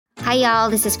Hi, y'all.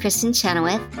 This is Kristen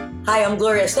Chenoweth. Hi, I'm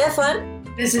Gloria Stefan.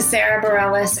 This is Sarah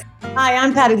Bareilles. Hi,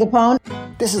 I'm Patti LuPone.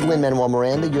 This is Lin-Manuel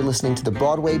Miranda. You're listening to the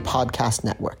Broadway Podcast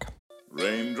Network.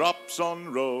 Raindrops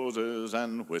on roses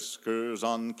and whiskers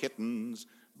on kittens,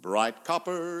 bright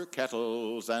copper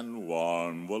kettles and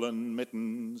warm woolen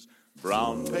mittens,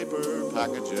 brown paper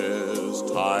packages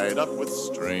tied up with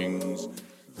strings.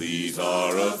 These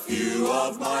are a few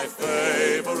of my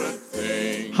favorite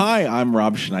things. Hi, I'm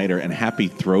Rob Schneider, and happy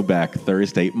Throwback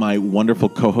Thursday. My wonderful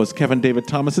co-host, Kevin David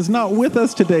Thomas, is not with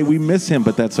us today. We miss him,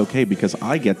 but that's okay because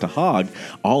I get to hog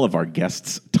all of our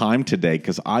guests' time today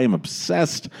because I am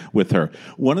obsessed with her.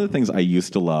 One of the things I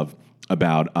used to love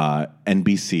about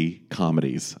NBC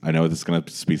comedies. I know this is going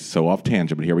to be so off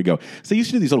tangent, but here we go. So they used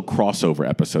to do these little crossover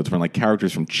episodes where like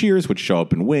characters from Cheers would show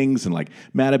up in Wings and like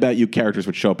Mad About You characters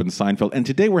would show up in Seinfeld. And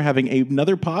today we're having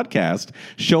another podcast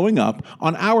showing up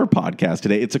on our podcast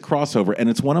today. It's a crossover and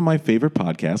it's one of my favorite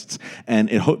podcasts and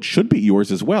it should be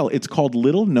yours as well. It's called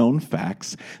Little Known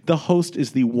Facts. The host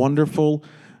is the wonderful,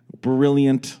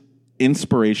 brilliant,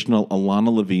 inspirational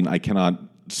Ilana Levine. I cannot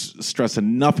stress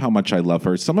enough how much I love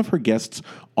her. Some of her guests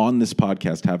on this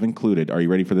podcast have included, are you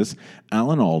ready for this?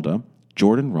 Alan Alda,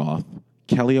 Jordan Roth,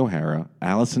 Kelly O'Hara,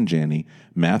 Allison Janney,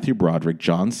 Matthew Broderick,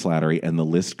 John Slattery, and the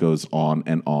list goes on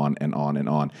and on and on and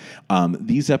on.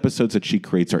 These episodes that she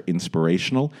creates are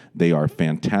inspirational. They are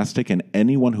fantastic, and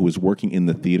anyone who is working in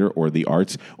the theater or the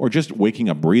arts or just waking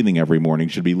up breathing every morning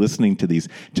should be listening to these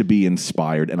to be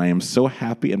inspired. And I am so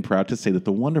happy and proud to say that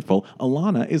the wonderful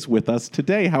Ilana is with us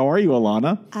today. How are you,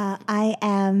 Ilana? I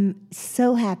am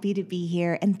so happy to be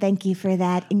here, and thank you for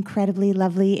that incredibly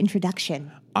lovely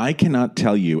introduction. I cannot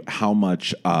tell you how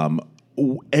much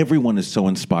everyone is so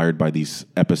inspired by these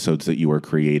episodes that you are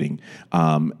creating.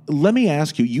 Let me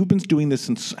ask you, you've been doing this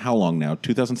since how long now?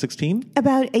 2016?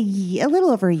 About a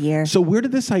little over a year. So where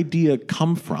did this idea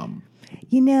come from?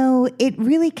 You know, it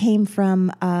really came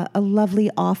from a lovely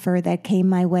offer that came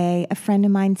my way. A friend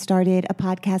of mine started a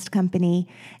podcast company,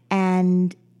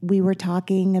 and we were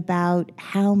talking about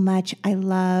how much I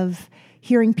love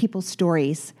hearing people's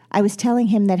stories. I was telling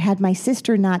him that had my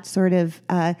sister not sort of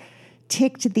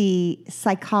ticked the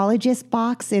psychologist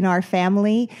box in our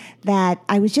family, that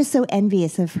I was just so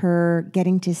envious of her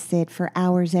getting to sit for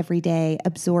hours every day,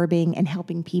 absorbing and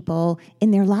helping people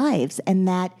in their lives. And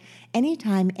that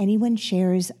anytime anyone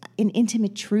shares an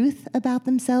intimate truth about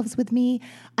themselves with me,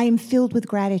 I am filled with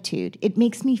gratitude. It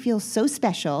makes me feel so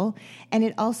special, and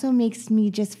it also makes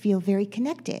me just feel very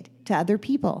connected to other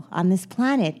people on this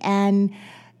planet. And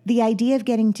the idea of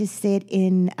getting to sit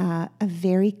in a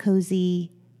very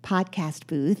cozy podcast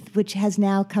booth, which has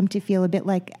now come to feel a bit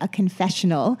like a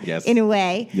confessional in a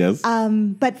way. Yes.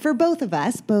 But for both of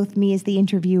us, both me as the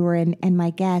interviewer and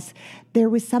my guests, there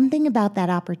was something about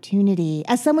that opportunity.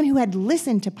 As someone who had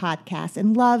listened to podcasts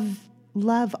and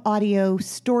love audio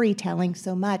storytelling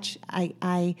so much,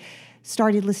 I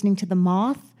started listening to The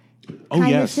Moth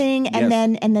kind of thing. And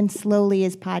then slowly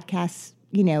as podcasts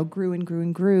grew and grew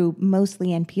and grew. Mostly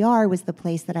NPR was the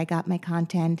place that I got my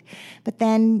content. But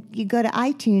then you go to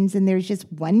iTunes and there's just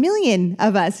 1 million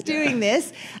of us doing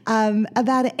this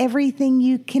about everything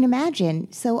you can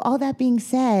imagine. So all that being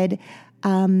said,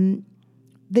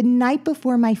 the night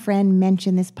before my friend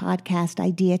mentioned this podcast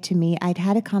idea to me, I'd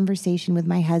had a conversation with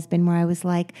my husband where I was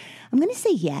like, I'm going to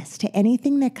say yes to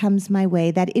anything that comes my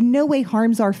way that in no way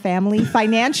harms our family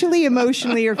financially,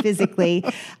 emotionally, or physically.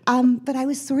 But I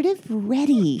was sort of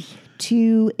ready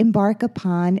to embark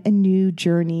upon a new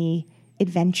journey,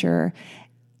 adventure.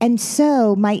 And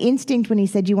so my instinct when he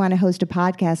said, you want to host a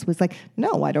podcast was like,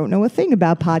 no, I don't know a thing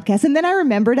about podcasts. And then I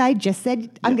remembered I just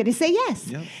said, I'm going to say yes.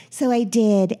 Yep. So I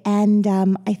did. And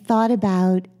I thought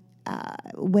about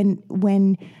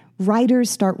when writers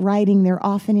start writing, they're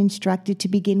often instructed to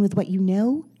begin with what you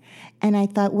know. And I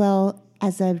thought, well,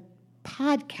 as a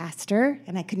podcaster,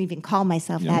 and I couldn't even call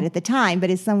myself that at the time,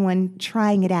 but as someone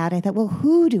trying it out, I thought, well,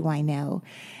 who do I know?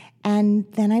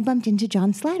 And then I bumped into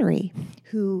John Slattery,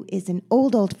 who is an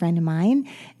old friend of mine.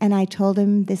 And I told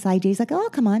him this idea. He's like, oh,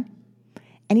 come on.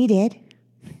 And he did.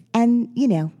 And,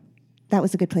 that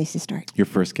was a good place to start. Your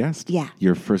first guest. Yeah.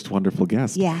 Your first wonderful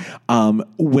guest. Yeah.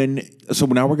 So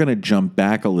now we're going to jump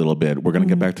back a little bit. We're going to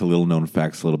get back to little known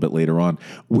facts a little bit later on.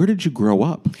 Where did you grow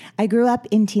up? I grew up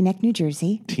in Teaneck, New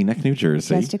Jersey. Teaneck, New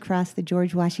Jersey. Just across the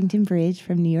George Washington Bridge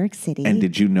from New York City. And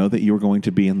did you know that you were going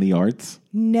to be in the arts?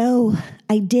 No,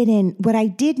 I didn't. What I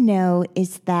did know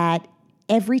is that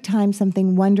every time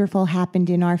something wonderful happened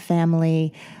in our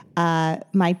family,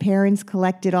 my parents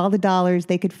collected all the dollars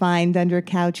they could find under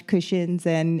couch cushions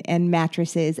and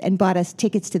mattresses and bought us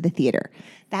tickets to the theater.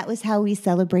 That was how we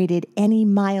celebrated any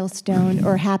milestone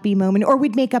or happy moment, or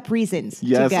we'd make up reasons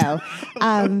Yes. to go.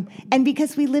 And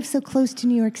because we live so close to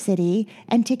New York City,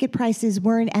 and ticket prices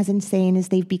weren't as insane as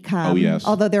they've become. Oh, yes.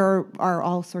 Although there are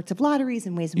all sorts of lotteries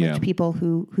and ways in Yeah. which people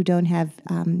who don't have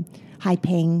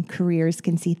high-paying careers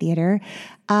can see theater.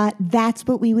 That's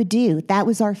what we would do. That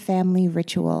was our family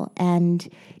ritual. And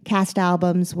cast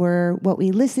albums were what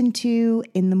we listened to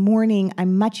in the morning.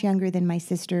 I'm much younger than my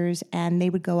sisters, and they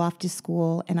would go off to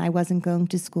school, and I wasn't going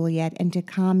to school yet. And to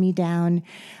calm me down,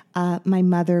 my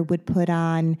mother would put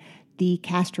on the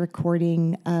cast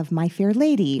recording of My Fair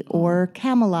Lady or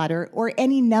Camelot or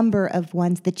any number of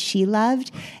ones that she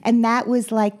loved. And that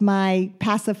was like my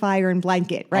pacifier and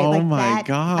blanket, right? Oh, like my that,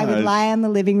 I would gosh. lie on the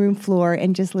living room floor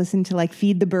and just listen to like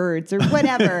Feed the Birds or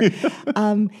whatever.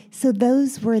 So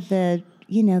those were the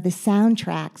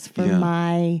soundtracks for Yeah.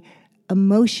 my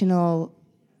emotional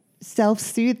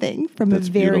self-soothing from That's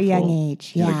a very beautiful. young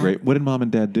age. You had a Yeah. great. What did mom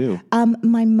and dad do?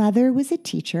 My mother was a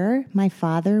teacher. My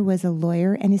father was a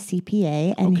lawyer and a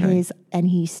CPA, and Okay.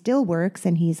 he still works,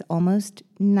 and he's almost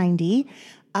 90.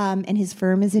 And his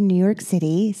firm is in New York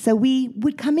City. So we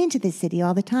would come into the city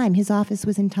all the time. His office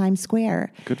was in Times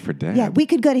Square. Good for dad. Yeah, we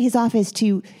could go to his office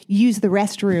to use the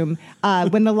restroom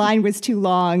when the line was too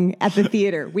long at the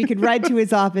theater. We could run to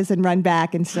his office and run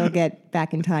back and still get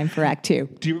back in time for Act Two.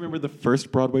 Do you remember the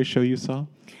first Broadway show you saw?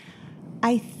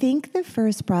 I think the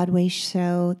first Broadway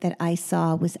show that I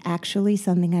saw was actually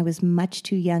something I was much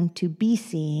too young to be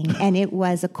seeing, and it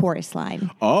was A Chorus Line.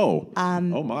 Oh,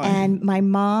 oh my! And my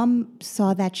mom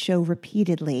saw that show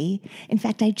repeatedly. In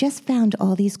fact, I just found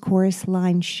all these Chorus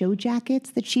Line show jackets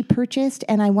that she purchased,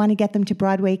 and I want to get them to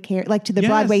Broadway Care, like to the Yes.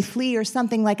 Broadway Flea or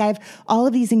something. Like I have all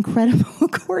of these incredible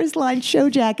Chorus Line show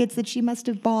jackets that she must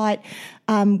have bought.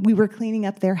 We were cleaning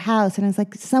up their house, and I was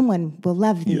like, someone will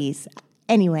love these.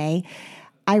 Anyway,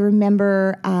 I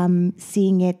remember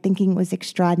seeing it, thinking it was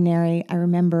extraordinary. I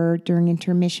remember during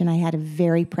intermission, I had a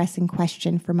very pressing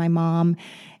question for my mom,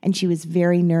 and she was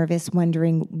very nervous,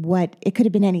 wondering what, it could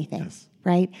have been anything,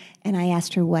 right? And I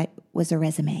asked her what was a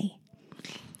resume.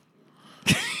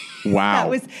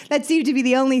 Wow! That seemed to be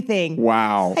the only thing.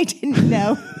 Wow! I didn't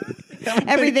know.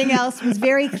 Everything else was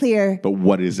very clear. But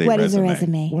what is a What resume? is a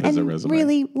resume? What is a And resume?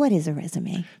 really, what is a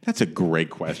resume? That's a great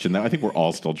question that I think we're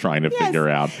all still trying to figure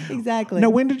out. Exactly. Now,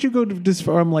 when did you go to this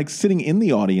from like sitting in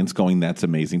the audience going, that's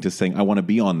amazing, to saying, I want to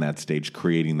be on that stage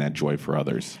creating that joy for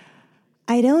others?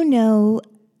 I don't know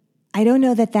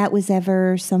that was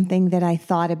ever something that I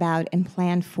thought about and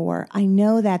planned for. I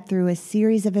know that through a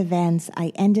series of events,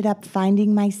 I ended up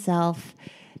finding myself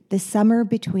the summer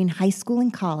between high school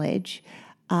and college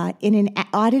in an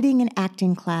auditing and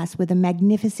acting class with a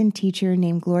magnificent teacher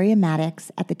named Gloria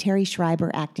Maddox at the Terry Schreiber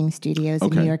Acting Studios in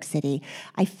Okay. New York City.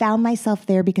 I found myself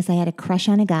there because I had a crush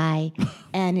on a guy,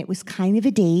 and it was kind of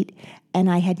a date,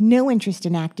 and I had no interest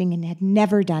in acting and had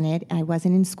never done it. I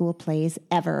wasn't in school plays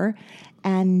ever.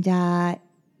 And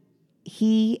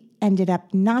he ended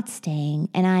up not staying,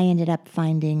 and I ended up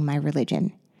finding my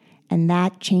religion. And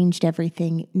that changed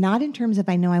everything, not in terms of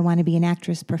I know I want to be an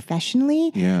actress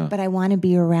professionally, Yeah. but I want to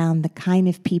be around the kind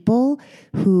of people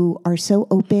who are so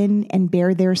open and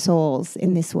bare their souls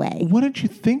in this way. What did you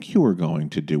think you were going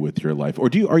to do with your life? Or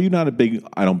are you not a big,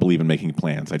 I don't believe in making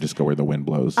plans, I just go where the wind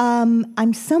blows?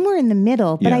 I'm somewhere in the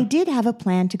middle, but Yeah. I did have a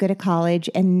plan to go to college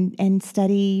and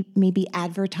study maybe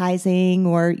advertising,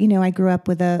 or, I grew up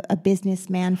with a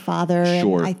businessman father,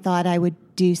 Sure. and I thought I would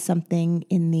do something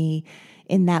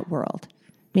in that world.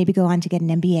 Maybe go on to get an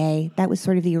MBA. That was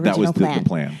sort of the original the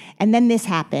plan. And then this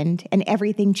happened, and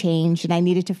everything changed, and I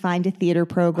needed to find a theater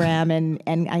program, and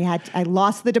I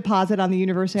lost the deposit on the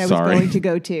university I was Sorry. going to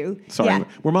go to. Sorry. Yeah.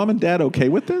 Were mom and dad okay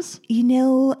with this?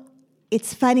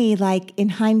 It's funny, like in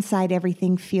hindsight,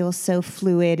 everything feels so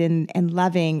fluid and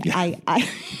loving. Yeah.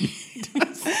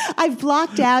 I've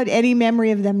blocked out any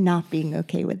memory of them not being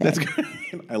okay with it. That's great.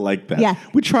 I like that. Yeah.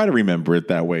 We try to remember it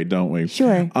that way, don't we?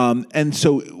 Sure. And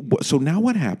so now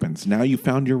what happens? Now you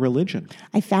found your religion.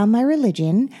 I found my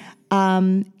religion,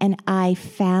 and I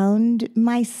found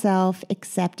myself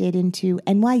accepted into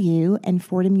NYU and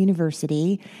Fordham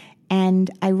University. And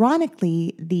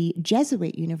ironically, the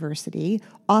Jesuit University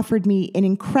offered me an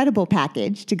incredible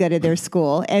package to go to their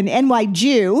school. And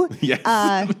NYJew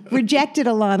Yes. rejected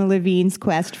Alana Levine's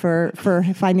quest for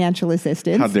financial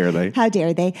assistance. How dare they? How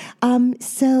dare they?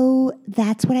 So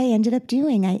that's what I ended up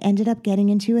doing. I ended up getting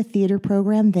into a theater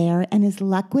program there. And as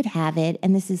luck would have it,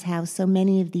 and this is how so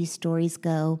many of these stories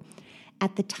go,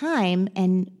 at the time,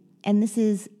 and this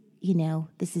is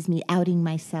me outing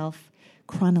myself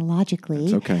chronologically.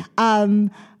 It's okay.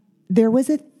 there was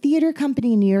a theater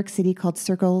company in New York City called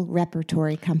Circle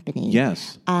Repertory Company.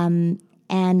 Yes. And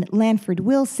Lanford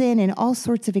Wilson and all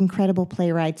sorts of incredible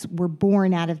playwrights were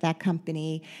born out of that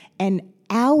company. And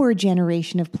our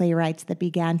generation of playwrights that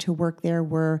began to work there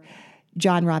were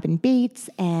John Robin Bates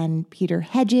and Peter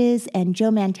Hedges, and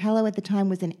Joe Mantello at the time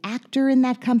was an actor in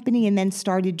that company and then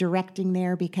started directing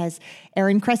there because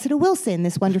Erin Cressida Wilson,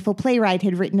 this wonderful playwright,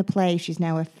 had written a play. She's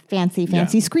now a fancy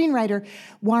screenwriter.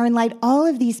 Warren Light, all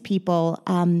of these people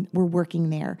were working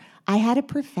there. I had a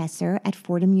professor at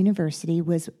Fordham University.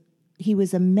 He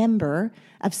was a member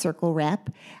of Circle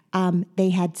Rep. They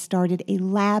had started a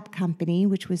lab company,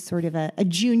 which was sort of a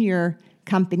junior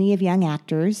company of young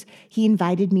actors. He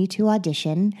invited me to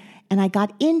audition, and I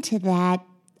got into that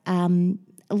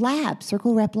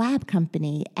Circle Rep lab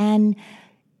company. And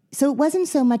so it wasn't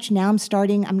so much now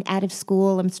I'm out of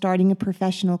school, I'm starting a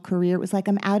professional career. It was like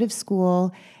I'm out of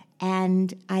school,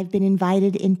 and I've been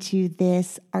invited into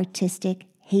this artistic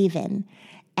haven.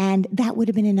 And that would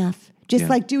have been enough. Just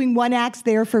like doing one act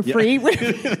there for free, and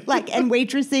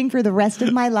waitressing for the rest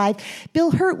of my life.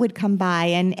 Bill Hurt would come by,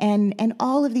 and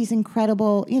all of these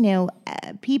incredible,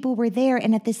 people were there.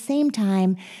 And at the same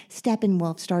time,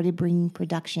 Steppenwolf started bringing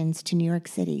productions to New York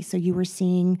City. So you were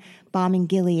seeing Balm and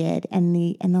Gilead and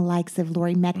the likes of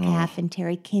Laurie Metcalf and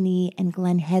Terry Kinney and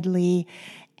Glenn Headley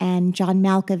and John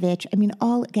Malkovich. I mean,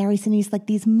 all Gary Sinise, like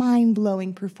these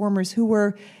mind-blowing performers who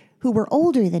were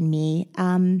older than me.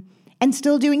 And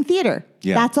still doing theater.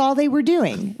 Yeah. That's all they were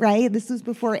doing, right? This was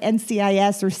before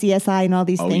NCIS or CSI and all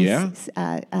these things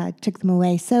took them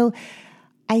away. So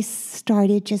I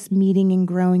started just meeting and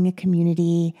growing a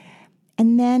community.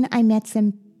 And then I met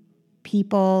some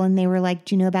people, and they were like,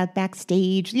 do you know about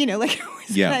Backstage? When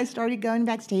I started going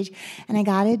backstage. And I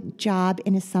got a job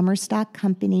in a summer stock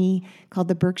company called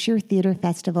the Berkshire Theater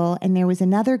Festival. And there was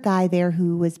another guy there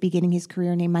who was beginning his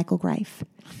career named Michael Greif.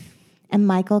 And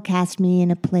Michael cast me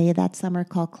in a play that summer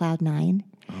called Cloud Nine.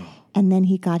 Oh. And then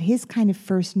he got his kind of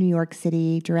first New York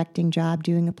City directing job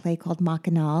doing a play called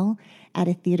Mackinac at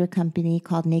a theater company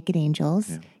called Naked Angels.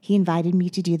 Yeah. He invited me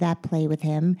to do that play with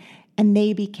him. And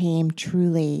they became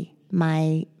truly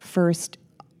my first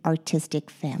artistic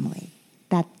family,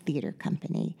 that theater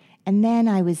company. And then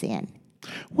I was in.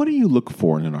 What do you look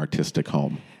for in an artistic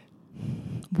home?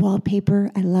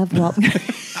 Wallpaper. I love wallpaper.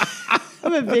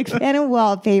 I'm a big fan of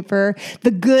wallpaper. The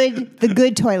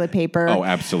good toilet paper. Oh,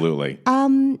 absolutely.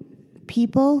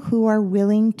 People who are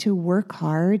willing to work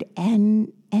hard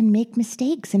and make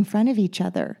mistakes in front of each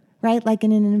other, right? Like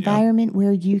in an environment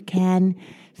where you can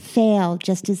fail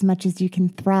just as much as you can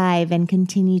thrive and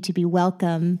continue to be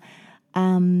welcome.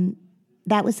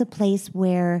 That was a place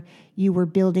where you were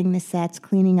building the sets,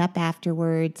 cleaning up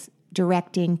afterwards,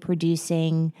 directing,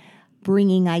 producing,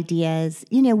 bringing ideas.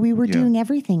 We were doing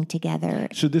everything together.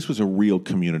 So this was a real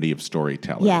community of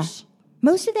storytellers. Yeah.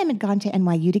 Most of them had gone to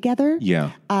NYU together.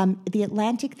 Yeah. The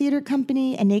Atlantic Theater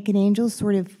Company and Naked Angels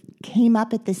sort of came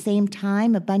up at the same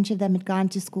time. A bunch of them had gone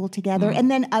to school together. And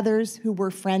then others who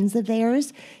were friends of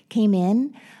theirs came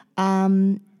in.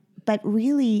 But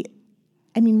really,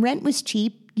 rent was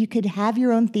cheap. You could have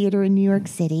your own theater in New York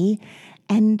City.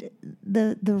 And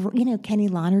Kenny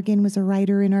Lonergan was a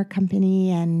writer in our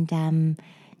company, and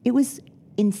it was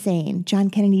insane. John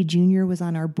Kennedy Jr. was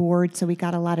on our board, so we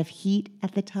got a lot of heat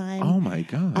at the time. Oh my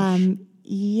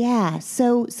gosh!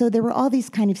 So there were all these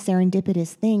kind of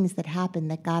serendipitous things that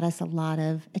happened that got us a lot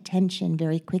of attention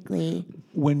very quickly.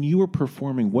 When you were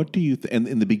performing, what do you and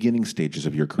in the beginning stages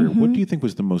of your career, what do you think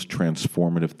was the most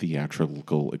transformative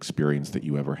theatrical experience that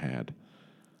you ever had?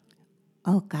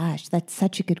 Oh, gosh, that's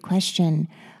such a good question.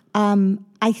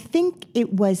 I think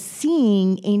it was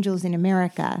seeing Angels in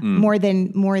America more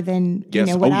than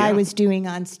what I was doing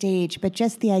on stage. But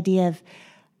just the idea of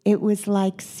it was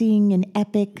like seeing an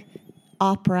epic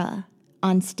opera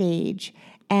on stage,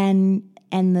 and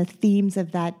the themes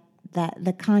of that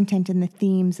the content and the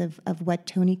themes of what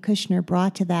Tony Kushner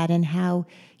brought to that and how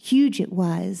huge it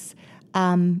was.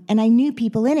 And I knew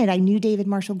people in it. I knew David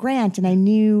Marshall Grant, and I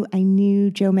knew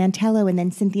Joe Mantello, and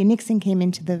then Cynthia Nixon came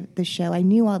into the show. I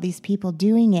knew all these people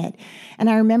doing it. And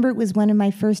I remember it was one of my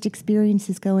first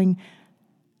experiences going,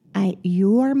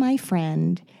 you are my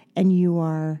friend, and you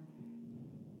are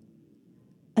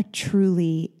a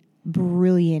truly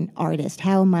brilliant artist.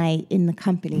 How am I in the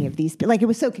company of these people? Like, it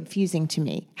was so confusing to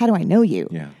me. How do I know you?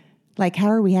 Yeah. Like, how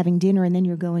are we having dinner, and then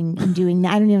you're going and doing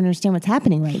that? I don't even understand what's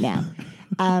happening right now.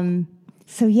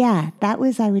 So yeah, that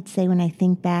was, I would say, when I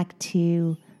think back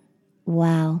to,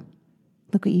 wow,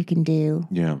 look what you can do.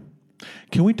 Yeah.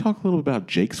 Can we talk a little about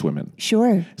Jake's Women?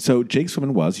 Sure. So Jake's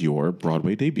Women was your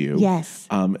Broadway debut. Yes.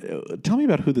 Tell me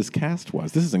about who this cast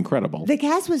was. This is incredible. The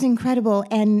cast was incredible.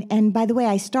 And by the way,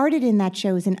 I started in that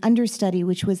show as an understudy,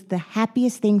 which was the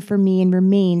happiest thing for me and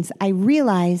remains. I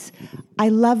realize I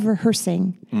love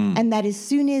rehearsing. And that as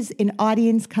soon as an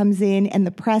audience comes in and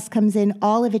the press comes in,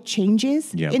 all of it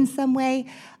changes in some way.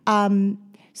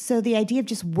 So the idea of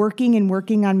just working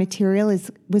on material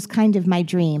was kind of my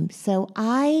dream. So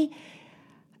I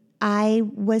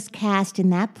was cast in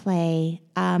that play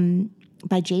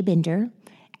by Jay Binder,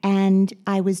 and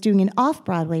I was doing an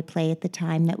off-Broadway play at the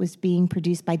time that was being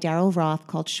produced by Daryl Roth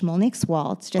called Schmolnick's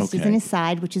Waltz, just as an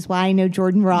aside, which is why I know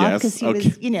Jordan Roth, because he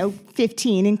was,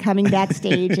 15 and coming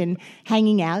backstage and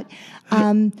hanging out.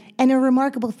 And a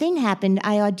remarkable thing happened.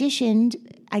 I auditioned,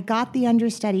 I got the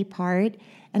understudy part,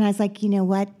 and I was like, you know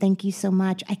what? Thank you so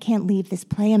much. I can't leave this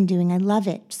play I'm doing. I love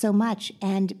it so much.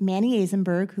 And Manny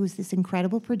Eisenberg, who was this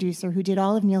incredible producer who did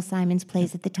all of Neil Simon's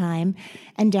plays at the time,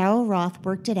 and Daryl Roth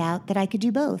worked it out that I could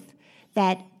do both.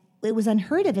 That it was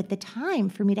unheard of at the time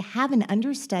for me to have an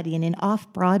understudy in an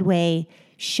off-Broadway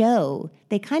show.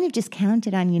 They kind of just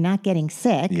counted on you not getting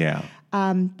sick. Yeah.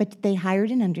 But they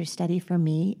hired an understudy for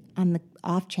me on the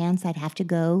off chance I'd have to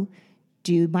go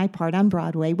do my part on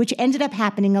Broadway, which ended up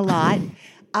happening a lot.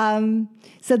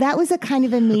 So that was a kind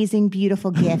of amazing,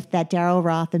 beautiful gift that Daryl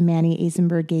Roth and Manny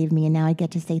Eisenberg gave me, and now I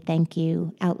get to say thank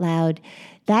you out loud.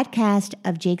 That cast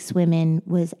of Jake's Women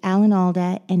was Alan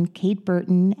Alda and Kate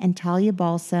Burton and Talia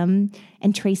Balsam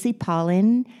and Tracy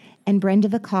Pollan and Brenda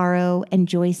Vaccaro and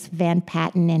Joyce Van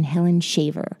Patten and Helen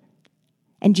Shaver.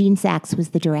 And Gene Sachs was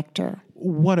the director.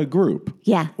 What a group.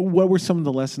 Yeah. What were some of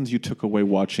the lessons you took away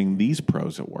watching these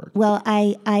pros at work? Well,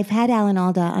 I've had Alan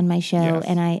Alda on my show,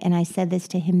 and I said this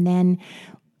to him then.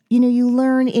 You know, you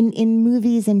learn in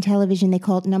movies and television, they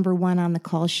call it number one on the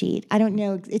call sheet. I don't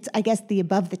know. It's, I guess, the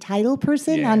above the title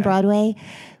person on Broadway.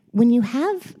 When you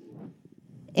have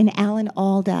an Alan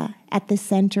Alda at the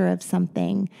center of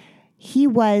something,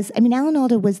 Alan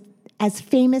Alda was as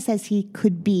famous as he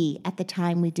could be at the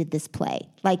time we did this play.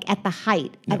 Like at the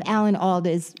height of Alan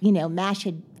Alda's, MASH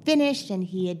had finished and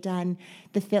he had done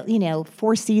the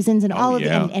 4 seasons and all of it,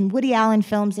 and Woody Allen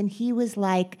films, and he was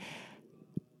like,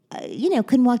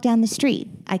 couldn't walk down the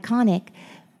street. Iconic.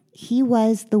 He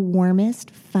was the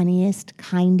warmest, funniest,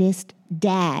 kindest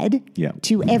dad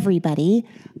to everybody.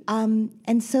 And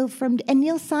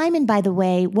Neil Simon, by the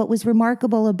way, what was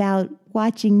remarkable about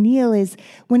watching Neil is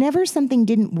whenever something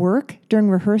didn't work during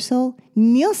rehearsal,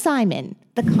 Neil Simon,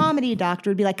 the comedy doctor,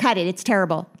 would be like, cut it, it's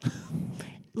terrible.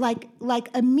 Like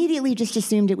immediately just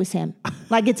assumed it was him.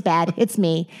 Like, it's bad, it's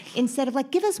me. Instead of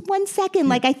like, give us 1 second,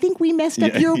 like, I think we messed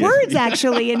up your words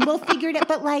actually, and we'll figure it out.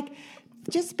 But like,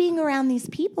 just being around these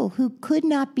people who could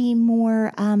not be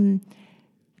more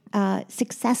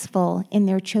successful in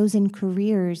their chosen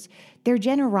careers, their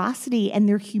generosity and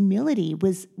their humility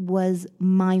was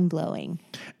mind-blowing.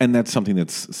 And that's something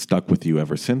that's stuck with you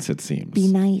ever since, it seems. Be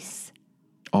nice.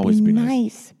 Always be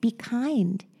nice. Be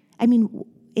kind. I mean,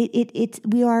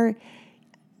 we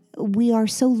are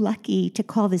so lucky to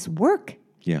call this work.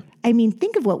 Yeah. I mean,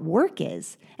 think of what work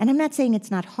is. And I'm not saying it's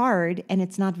not hard and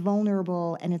it's not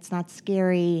vulnerable and it's not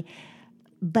scary,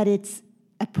 but it's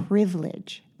a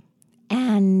privilege.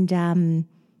 And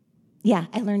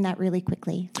I learned that really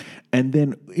quickly. And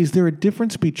then is there a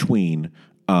difference between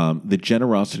the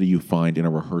generosity you find in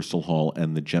a rehearsal hall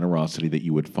and the generosity that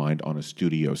you would find on a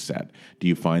studio set? Do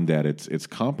you find that it's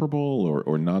comparable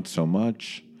or not so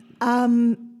much?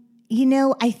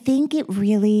 I think it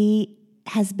really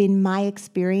has been my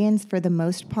experience for the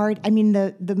most part. I mean,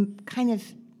 the kind of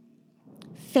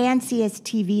fanciest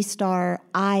TV star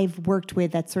I've worked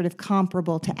with that's sort of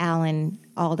comparable to Alan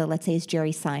Alda, let's say, is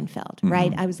Jerry Seinfeld,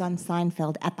 right? I was on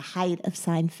Seinfeld at the height of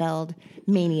Seinfeld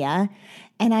mania,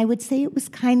 and I would say it was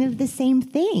kind of the same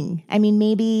thing. I mean,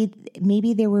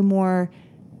 maybe there were more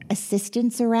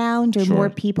assistants around or more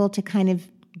people to kind of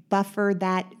buffer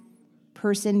that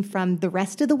person from the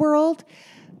rest of the world,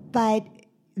 but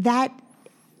that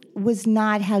was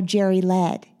not how Jerry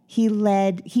led. He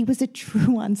was a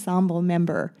true ensemble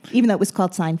member, even though it was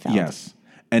called Seinfeld. Yes.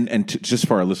 And just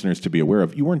for our listeners to be aware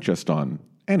of, you weren't just on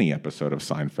any episode of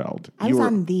Seinfeld. I was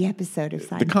on the episode of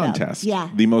Seinfeld. The contest. Yeah.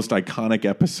 The most iconic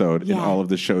episode in all of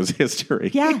the show's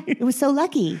history. Yeah, it was so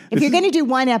lucky. If you're going to do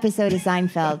one episode of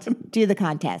Seinfeld, do the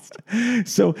contest.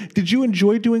 So did you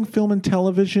enjoy doing film and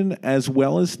television as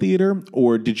well as theater?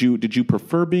 Or did you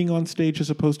prefer being on stage as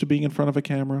opposed to being in front of a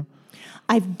camera?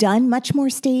 I've done much more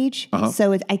stage,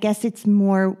 so I guess it's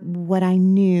more what I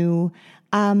knew.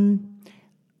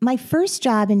 My first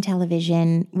job in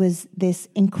television was this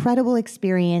incredible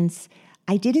experience.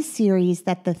 I did a series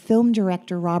that the film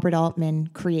director Robert Altman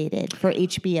created for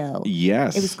HBO.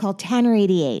 Yes. It was called Tanner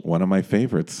 88. One of my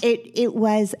favorites. It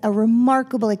was a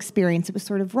remarkable experience. It was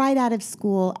sort of right out of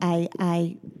school.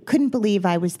 I couldn't believe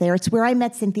I was there. It's where I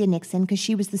met Cynthia Nixon because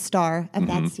she was the star of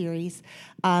that series.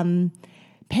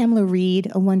 Pamela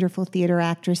Reed, a wonderful theater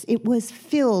actress. It was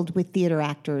filled with theater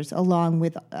actors, along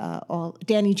with all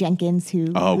Danny Jenkins, who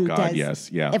does, yes,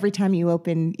 yeah. Every time you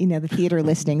open, the theater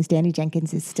listings, Danny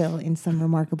Jenkins is still in some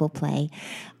remarkable play.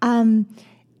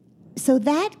 So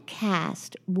that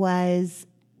cast was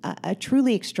a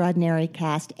truly extraordinary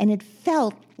cast, and it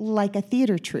felt like a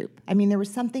theater troupe. I mean, there was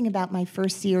something about my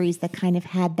first series that kind of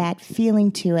had that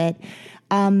feeling to it.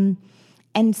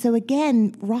 And so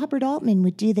again, Robert Altman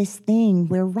would do this thing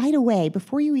where right away,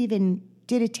 before you even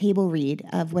did a table read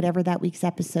of whatever that week's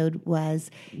episode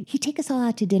was, he'd take us all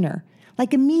out to dinner.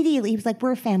 Like immediately, he was like,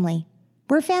 we're a family.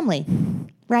 We're a family,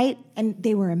 right? And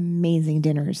they were amazing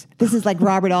dinners. This is like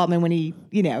Robert Altman when he,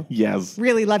 Yes.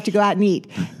 really loved to go out and eat.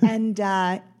 And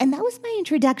that was my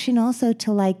introduction also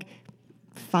to like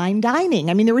fine dining.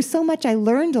 I mean, there was so much I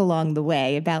learned along the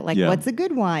way about what's a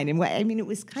good wine and it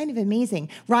was kind of amazing.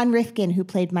 Ron Rifkin, who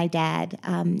played my dad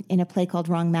in a play called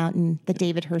Wrong Mountain that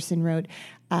David Herson wrote,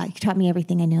 he taught me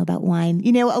everything I know about wine.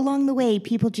 Along the way,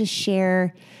 people just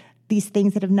share these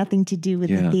things that have nothing to do with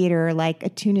the theater, like a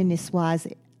tuna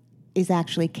niçoise is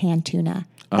actually canned tuna.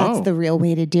 That's the real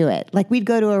way to do it. Like we'd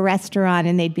go to a restaurant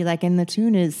and they'd be like, and the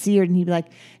tuna is seared. And he'd be like,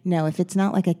 no, if it's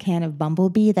not like a can of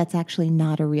Bumblebee, that's actually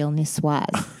not a real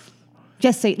niçoise.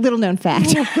 Just a little known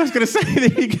fact. I was going to say,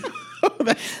 there you go.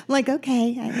 Like,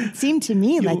 okay, it seemed to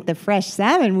me like the fresh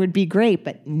salmon would be great,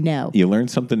 but no. You learn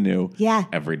something new Yeah.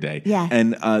 every day. Yeah.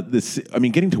 And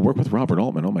getting to work with Robert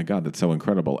Altman, oh my God, that's so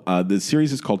incredible. The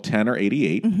series is called Tanner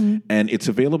 88, and it's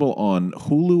available on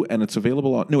Hulu, and it's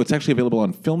actually available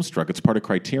on Filmstruck. It's part of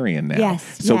Criterion now.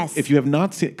 Yes, So yes. if you have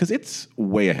not seen it, because it's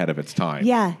way ahead of its time.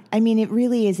 Yeah, I mean, it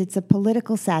really is. It's a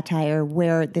political satire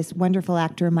where this wonderful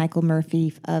actor, Michael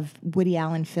Murphy, of Woody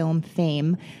Allen film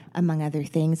fame, among other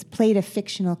things, played a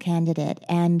fictional candidate.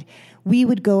 And we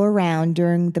would go around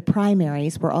during the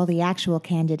primaries where all the actual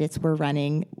candidates were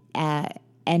running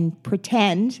and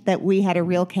pretend that we had a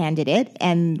real candidate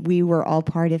and we were all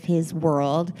part of his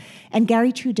world. And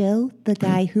Gary Trudeau, the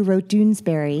guy who wrote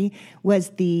Doonesbury, was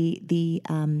the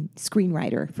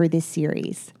screenwriter for this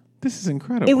series. This is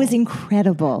incredible. It was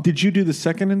incredible. Did you do the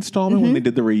second installment when they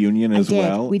did the reunion as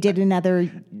well? We did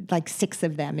another 6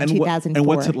 of them in 2004. And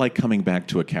what's it like coming back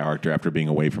to a character after being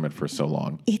away from it for so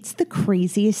long? It's the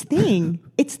craziest thing.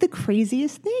 It's the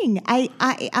craziest thing.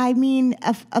 I mean,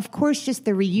 of course, just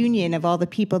the reunion of all the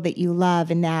people that you love.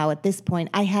 And now at this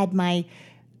point, I had my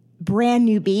brand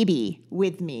new baby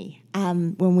with me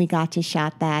when we got to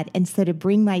shot that. And so to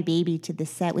bring my baby to the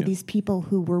set with these people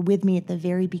who were with me at the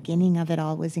very beginning of it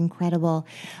all was incredible.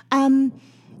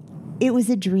 It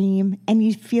was a dream, and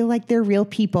you feel like they're real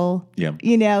people.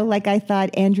 Yeah. Like I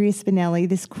thought Andrea Spinelli,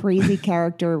 this crazy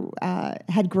character,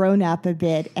 had grown up a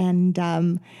bit,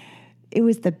 and it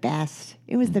was the best.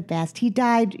 It was the best. He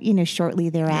died, shortly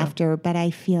thereafter, but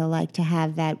I feel like to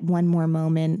have that one more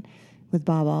moment with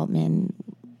Bob Altman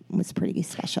was pretty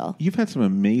special. You've had some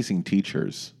amazing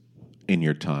teachers in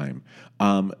your time.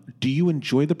 Do you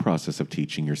enjoy the process of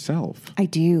teaching yourself? I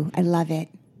do. I love it.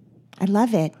 I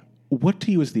love it. What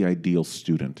to you is the ideal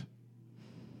student?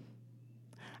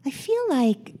 I feel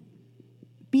like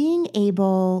being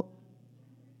able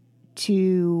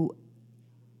to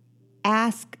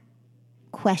ask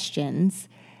questions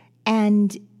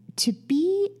and to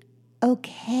be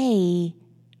okay.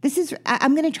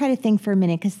 I'm going to try to think for a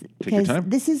minute because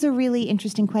this is a really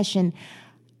interesting question.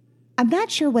 I'm not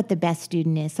sure what the best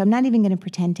student is, so I'm not even going to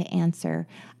pretend to answer.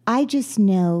 I just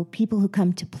know people who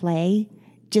come to play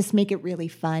just make it really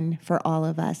fun for all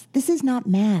of us. This is not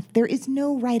math. There is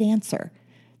no right answer.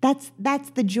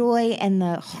 That's the joy and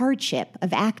the hardship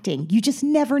of acting. You just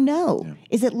never know. Yeah.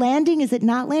 Is it landing? Is it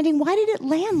not landing? Why did it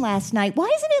land last night?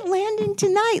 Why isn't it landing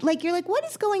tonight? You're like, what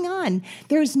is going on?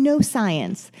 There's no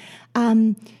science.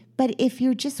 But if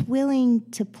you're just willing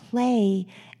to play,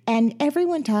 and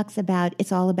everyone talks about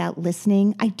it's all about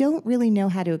listening. I don't really know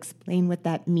how to explain what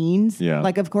that means. Yeah.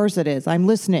 Of course it is. I'm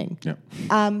listening. Yeah.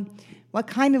 What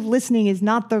kind of listening is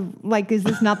not is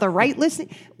this not the right listening?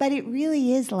 But it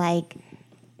really is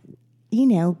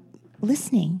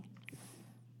listening.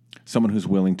 Someone who's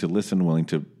willing to listen, willing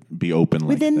to be open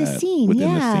within like the that. scene.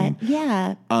 Within the scene.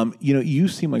 Yeah. You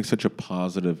seem like such a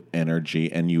positive energy,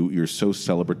 and you're so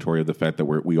celebratory of the fact that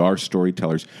we are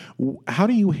storytellers. How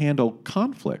do you handle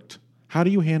conflict? How do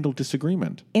you handle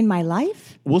disagreement? In my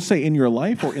life? We'll say in your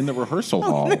life or in the rehearsal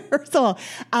hall. Rehearsal.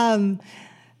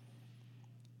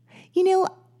 You know,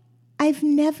 I've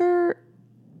never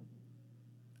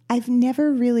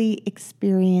really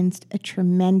experienced a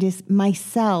tremendous,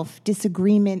 myself,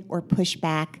 disagreement or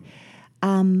pushback.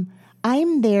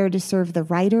 I'm there to serve the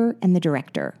writer and the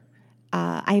director.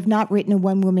 I have not written a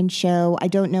one-woman show. I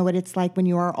don't know what it's like when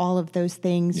you are all of those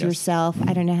things yourself.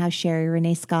 I don't know how Sherry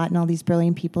Renee Scott and all these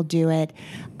brilliant people do it.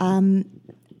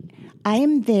 I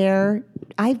am there.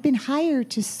 I've been hired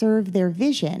to serve their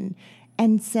vision.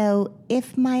 And so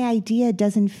if my idea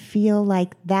doesn't feel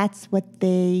like that's what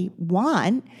they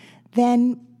want,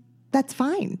 then that's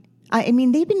fine. I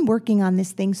mean, they've been working on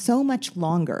this thing so much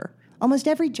longer. Almost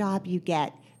every job you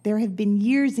get, there have been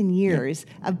years and years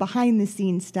of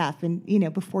behind-the-scenes stuff and,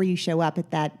 before you show up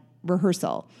at that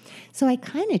rehearsal. So I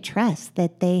kind of trust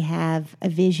that they have a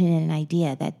vision and an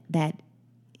idea that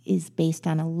is based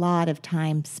on a lot of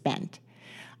time spent.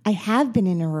 I have been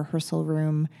in a rehearsal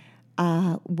room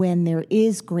when there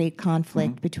is great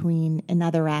conflict between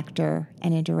another actor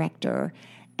and a director,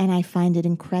 and I find it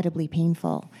incredibly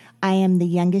painful. I am the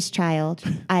youngest child.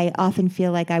 I often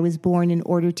feel like I was born in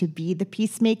order to be the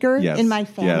peacemaker in my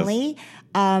family,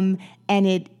 and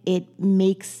it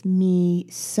makes me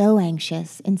so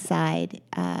anxious inside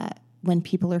when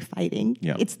people are fighting.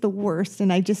 Yeah. It's the worst,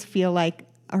 and I just feel like,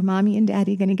 are mommy and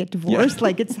daddy going to get divorced? Yeah.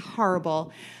 Like, it's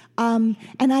horrible. And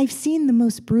I've seen the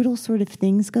most brutal sort of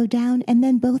things go down, and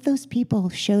then both those people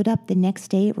showed up the next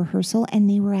day at rehearsal, and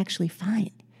they were actually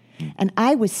fine. And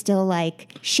I was still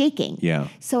like shaking. Yeah.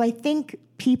 So I think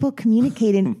people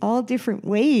communicate in all different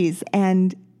ways,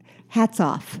 and hats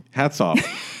off. Hats off.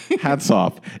 Hats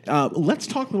off. Let's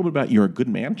talk a little bit about You're a Good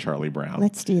Man, Charlie Brown.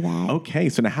 Let's do that. Okay.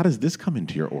 So now how does this come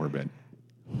into your orbit?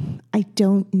 I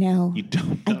don't know. You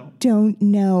don't know? I don't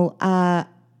know.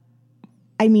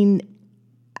 I mean,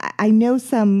 I know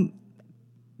some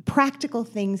practical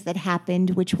things that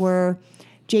happened, which were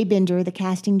Jay Binder, the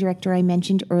casting director I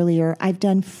mentioned earlier. I've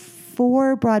done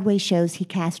 4 Broadway shows. He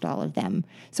cast all of them.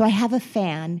 So I have a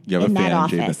fan in that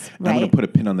office. Right? I'm going to put a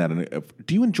pin on that.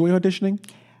 Do you enjoy auditioning?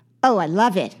 Oh, I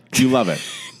love it. Do you love it?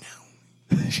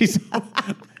 No.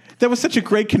 That was such a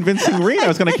great convincing read. I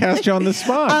was going to cast you on the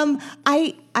spot.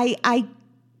 I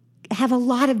have a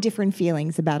lot of different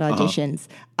feelings about auditions.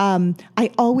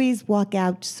 I always walk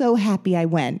out so happy I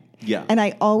went. Yeah. And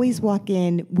I always walk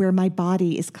in where my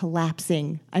body is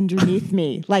collapsing underneath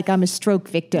me, like I'm a stroke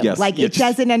victim. Yes. Like it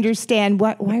doesn't understand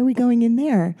why are we going in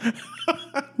there?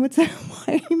 What's that?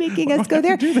 Why are you making us go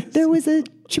there? There was a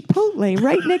Chipotle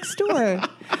right next door.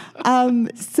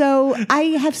 So I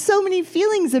have so many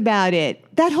feelings about it.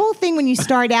 That whole thing when you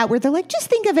start out where they're like, just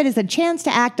think of it as a chance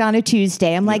to act on a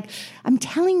Tuesday. I'm like, I'm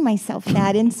telling myself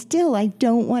that, and still I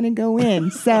don't want to go in.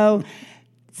 So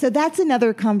that's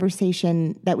another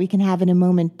conversation that we can have in a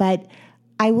moment. But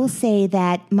I will say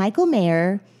that Michael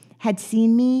Mayer had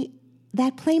seen me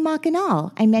that play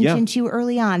Mackinac. I mentioned to you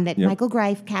early on that Michael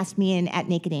Greif cast me in at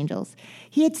Naked Angels.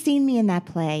 He had seen me in that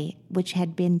play, which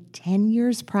had been 10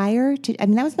 years prior to, that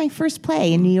was my first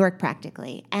play in New York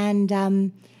practically.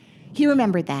 And he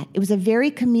remembered that. It was a very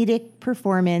comedic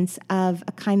performance of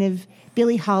a kind of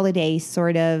Billie Holiday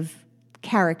sort of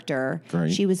character.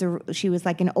 Great. She was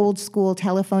like an old school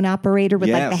telephone operator with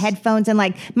like the headphones and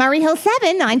like Murray Hill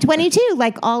 7 922,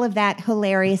 like all of that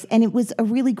hilarious. And it was a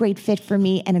really great fit for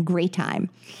me and a great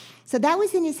time. So that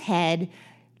was in his head.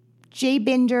 Jay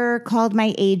Binder called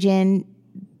my agent.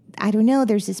 I don't know,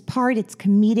 there's this part, it's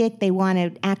comedic. They want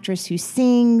an actress who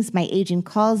sings. My agent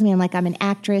calls me. I'm like, I'm an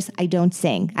actress. I don't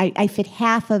sing. I fit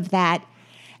half of that.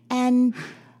 And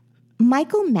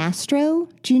Michael Mastro,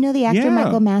 do you know the actor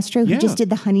Michael Mastro who just did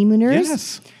The Honeymooners?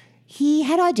 Yes. He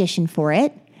had auditioned for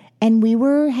it, and he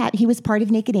was part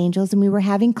of Naked Angels, and we were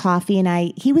having coffee,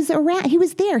 and he was around, he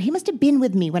was there. He must have been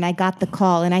with me when I got the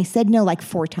call, and I said no like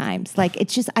 4 times. Like,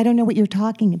 it's just, I don't know what you're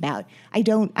talking about. I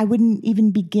wouldn't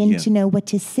even begin to know what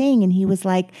to sing, and he was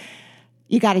like,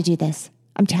 you got to do this.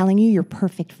 I'm telling you, you're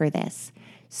perfect for this.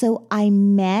 So I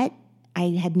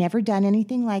had never done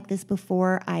anything like this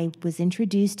before. I was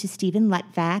introduced to Stephen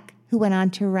Luttvack, who went on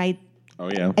to write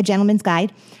A Gentleman's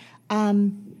Guide.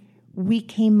 We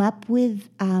came up with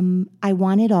I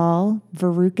Want It All,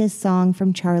 Veruca's song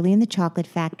from Charlie and the Chocolate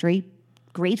Factory.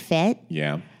 Great fit.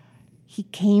 Yeah. He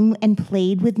came and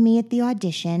played with me at the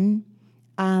audition.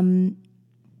 And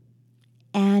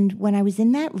when I was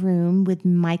in that room with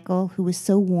Michael, who was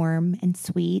so warm and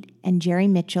sweet, and Jerry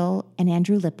Mitchell and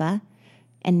Andrew Lippa,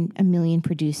 and a million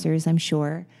producers, I'm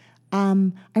sure.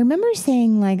 I remember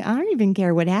saying, like, I don't even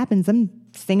care what happens. I'm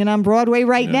singing on Broadway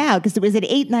right now, because it was at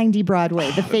 890 Broadway,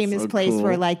 the famous place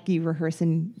where, like, you rehearse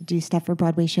and do stuff for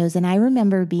Broadway shows. And I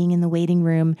remember being in the waiting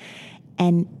room,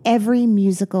 and every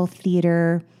musical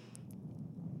theater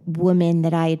woman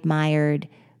that I admired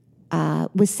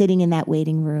was sitting in that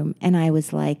waiting room, and I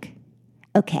was like,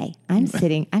 okay, I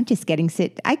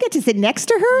get to sit next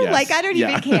to her? Yes. Like, I don't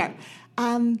even care.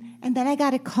 And then I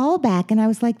got a call back, and I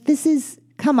was like,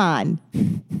 come on.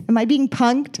 Am I being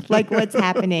punked? Like, what's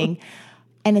happening?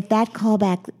 And at that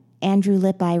callback, Andrew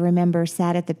Lipp, I remember,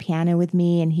 sat at the piano with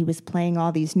me, and he was playing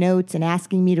all these notes and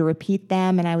asking me to repeat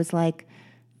them. And I was like,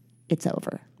 it's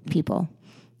over, people.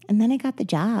 And then I got the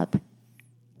job.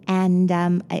 And,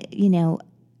 and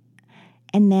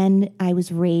then I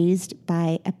was raised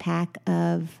by a pack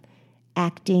of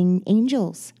acting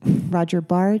angels, Roger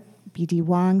Bart, B.D.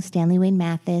 Wong, Stanley Wayne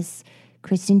Mathis,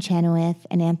 Kristen Chenoweth,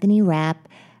 and Anthony Rapp,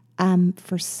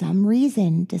 for some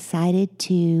reason decided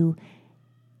to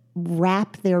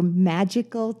wrap their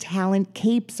magical talent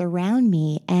capes around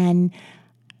me, and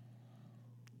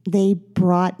they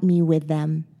brought me with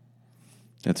them.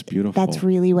 That's beautiful. That's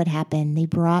really what happened. They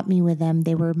brought me with them.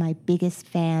 They were my biggest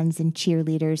fans and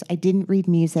cheerleaders. I didn't read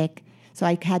music, so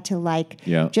I had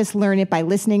to just learn it by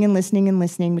listening and listening and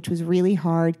listening, which was really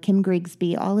hard. Kim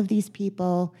Grigsby, all of these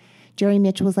people. Jerry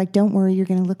Mitchell was like, don't worry, you're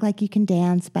going to look like you can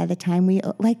dance by the time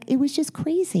it was just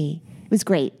crazy. It was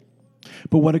great.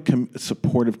 But what a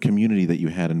supportive community that you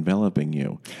had enveloping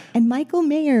you. And Michael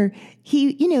Mayer,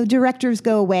 directors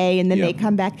go away and then they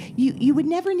come back. You would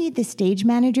never need the stage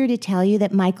manager to tell you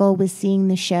that Michael was seeing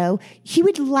the show. He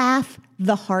would laugh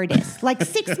the hardest. Like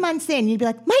 6 months in, you'd be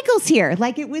like, Michael's here.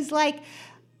 Like, it was like,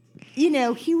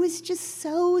 he was just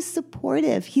so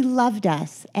supportive. He loved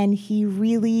us, and he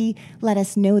really let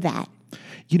us know that.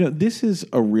 This is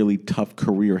a really tough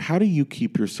career. How do you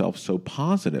keep yourself so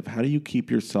positive? How do you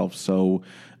keep yourself so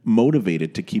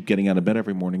motivated to keep getting out of bed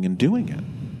every morning and doing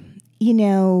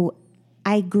it?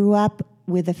 I grew up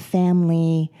with a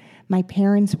family. My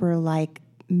parents were like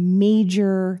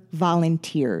major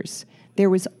volunteers. There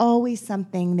was always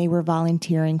something they were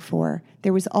volunteering for.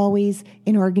 There was always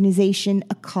an organization,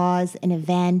 a cause, an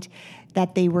event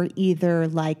that they were either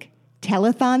like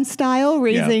telethon style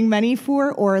raising money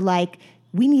for, or like,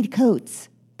 we need coats.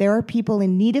 There are people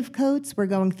in need of coats. We're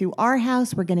going through our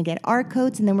house. We're going to get our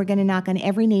coats, and then we're going to knock on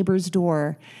every neighbor's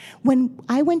door. When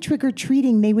I went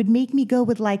trick-or-treating, they would make me go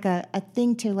with like a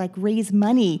thing to like raise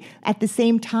money at the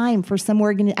same time for some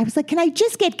organization. I was like, can I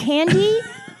just get candy?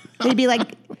 They'd be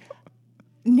like,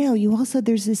 no,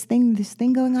 there's this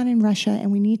thing going on in Russia, and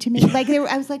we need to make,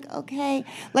 I was like, okay.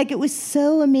 Like, it was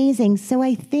so amazing. So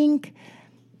I think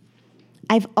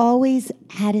I've always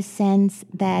had a sense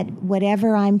that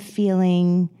whatever I'm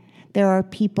feeling, there are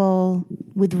people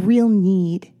with real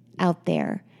need out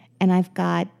there, and I've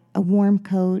got a warm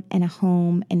coat and a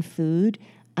home and food.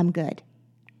 I'm good,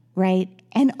 right?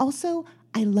 And also,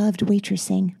 I loved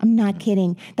waitressing. I'm not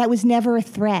kidding. That was never a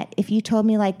threat. If you told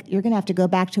me, like, you're going to have to go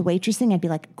back to waitressing, I'd be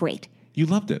like, great. You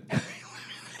loved it.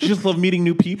 You just love meeting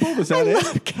new people? Was that I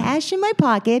love cash in my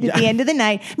pocket at the end of the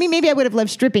night. I mean, maybe I would have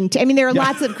loved stripping. There are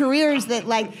lots of careers that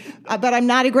but I'm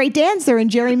not a great dancer,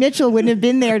 and Jerry Mitchell wouldn't have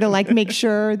been there to like make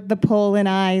sure the pole and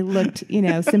I looked,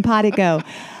 simpatico.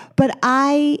 But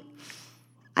I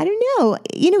don't know.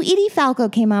 Edie Falco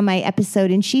came on my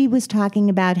episode, and she was talking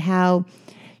about how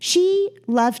she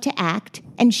loved to act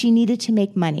and she needed to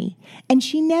make money. And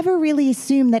she never really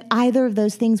assumed that either of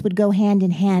those things would go hand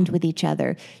in hand with each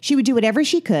other. She would do whatever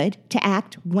she could to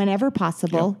act whenever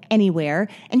possible, anywhere,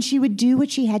 and she would do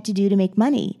what she had to do to make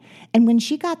money. And when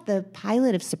she got the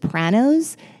pilot of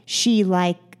Sopranos, she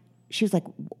was like,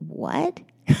 what?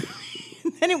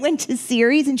 Then it went to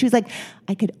series, and she was like,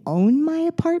 I could own my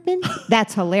apartment?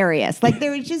 That's hilarious. Like,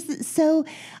 there was just, so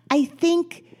I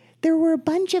think there were a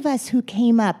bunch of us who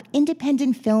came up.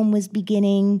 Independent film was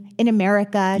beginning in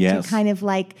America to kind of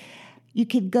like, you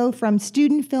could go from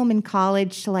student film in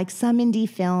college to like some indie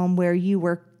film where you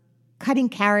were cutting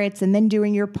carrots and then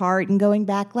doing your part and going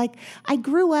back. Like, I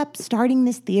grew up starting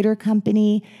this theater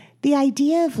company. The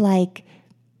idea of like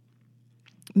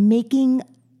making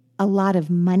a lot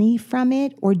of money from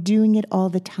it or doing it all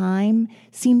the time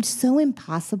seemed so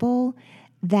impossible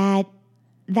that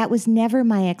was never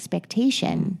my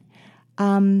expectation.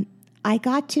 I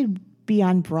got to be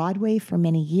on Broadway for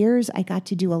many years. I got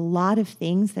to do a lot of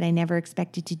things that I never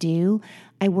expected to do.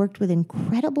 I worked with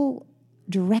incredible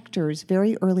directors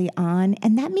very early on,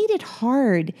 and that made it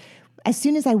hard. As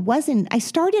soon as I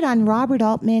started on Robert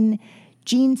Altman,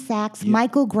 Gene Saks,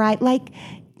 Michael Greif. Like,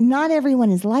 not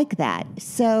everyone is like that.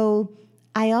 So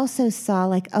I also saw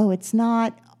like, oh, it's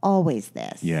not always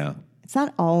this. Yeah. It's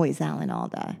not always Alan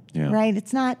Alda. Yeah. Right?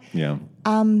 It's not. Yeah.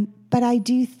 But I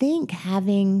do think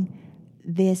having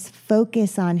this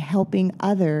focus on helping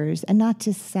others, and not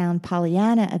to sound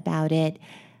Pollyanna about it,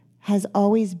 has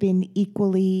always been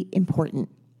equally important.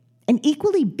 and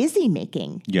equally busy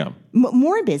making. Yeah.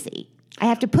 More busy. I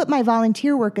have to put my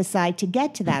volunteer work aside to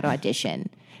get to that audition,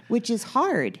 which is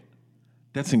hard.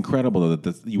 That's incredible, though,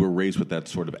 that you were raised with that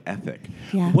sort of ethic.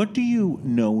 Yeah. What do you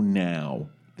know now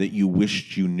that you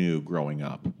wished you knew growing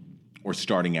up or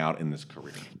starting out in this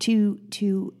career?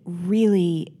 To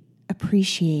really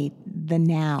appreciate the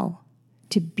now,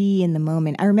 to be in the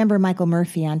moment. I remember Michael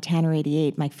Murphy on Tanner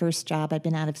 88, my first job. I'd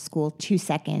been out of school 2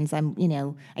 seconds. I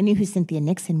knew who Cynthia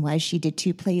Nixon was. She did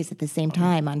 2 plays at the same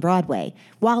time on Broadway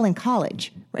while in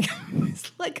college.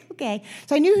 It's like, okay.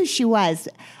 So I knew who she was.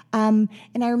 And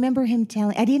I remember him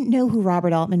I didn't know who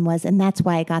Robert Altman was, and that's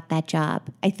why I got that job.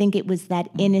 I think it was that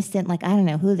innocent, like, I don't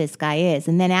know who this guy is.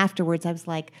 And then afterwards I was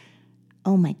like,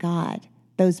 oh my God,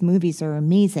 those movies are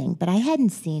amazing. But I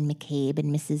hadn't seen McCabe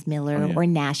and Mrs. Miller or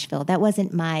Nashville. That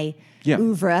wasn't my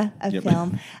oeuvre of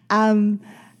film.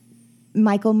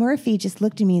 Michael Murphy just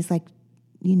looked at me. He's like,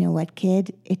 you know what,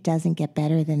 kid? It doesn't get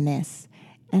better than this.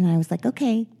 And I was like,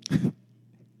 okay.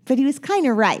 But he was kind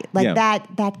of right. Like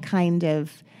that kind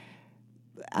of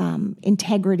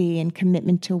integrity and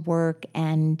commitment to work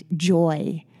and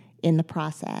joy in the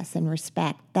process and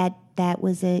respect. That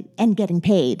was it, and getting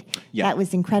paid. Yeah. That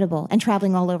was incredible. And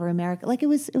traveling all over America. Like it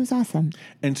was awesome.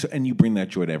 And you bring that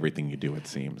joy to everything you do, it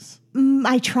seems.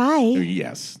 I try.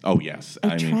 Yes. Oh, yes.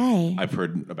 I mean, I've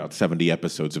heard about 70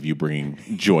 episodes of you bringing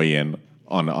joy in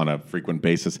on a frequent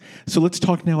basis. So let's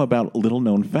talk now about Little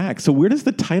Known Facts. So where does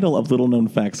the title of Little Known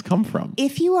Facts come from?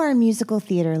 If you are a musical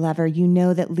theater lover, you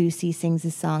know that Lucy sings a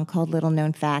song called Little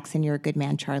Known Facts and You're a Good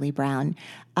Man, Charlie Brown.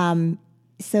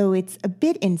 So it's a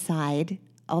bit inside,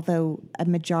 although a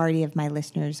majority of my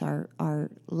listeners are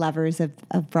lovers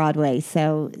of Broadway,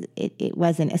 so it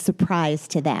wasn't a surprise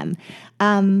to them.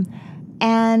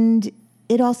 And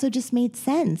it also just made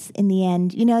sense in the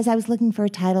end. You know, as I was looking for a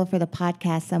title for the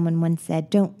podcast, someone once said,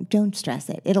 don't stress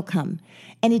it. It'll come.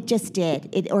 And it just did.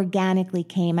 It organically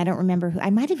came. I don't remember who.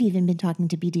 I might have even been talking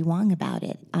to B.D. Wong about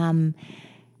it.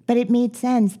 But it made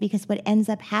sense because what ends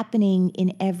up happening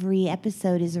in every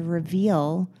episode is a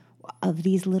reveal of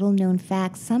these little known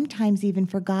facts, sometimes even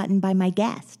forgotten by my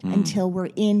guest until we're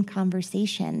in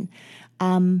conversation.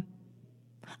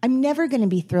 I'm never going to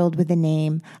be thrilled with a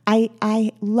name.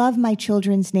 I love my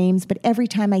children's names, but every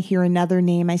time I hear another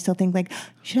name, I still think like,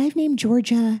 should I have named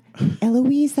Georgia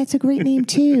Eloise? That's a great name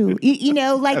too.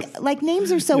 Like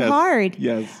names are so hard.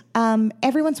 Yes.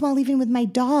 Every once in a while, even with my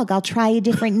dog, I'll try a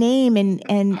different name and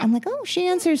I'm like, oh, she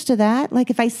answers to that.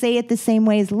 Like if I say it the same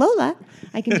way as Lola,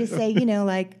 I can just say,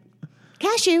 like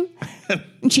Cashew,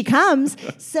 and she comes.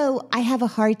 So I have a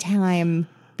hard time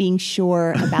being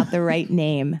sure about the right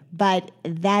name, but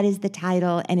that is the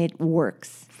title and it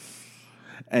works.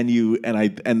 And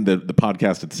the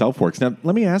podcast itself works. Now,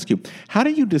 let me ask you, how do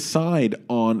you decide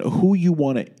on who you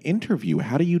want to interview?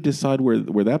 How do you decide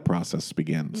where that process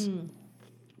begins?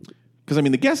 Because,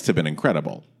 the guests have been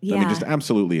incredible. Yeah. Just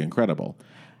absolutely incredible.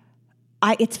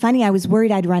 It's funny, I was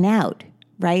worried I'd run out,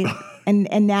 right?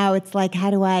 and now it's like,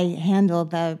 how do I handle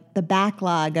the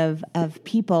backlog of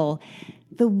people?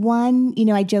 The one,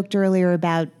 I joked earlier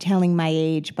about telling my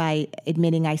age by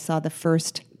admitting I saw the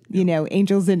first,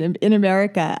 Angels in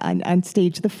America on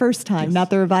stage the first time, yes. Not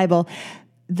the revival.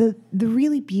 The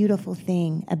really beautiful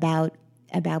thing about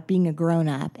being a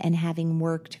grown-up and having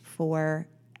worked for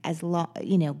as long,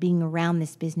 being around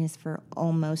this business for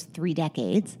almost 3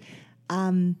 decades,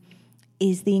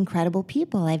 is the incredible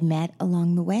people I've met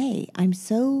along the way. I'm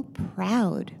so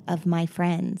proud of my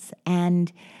friends.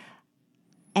 And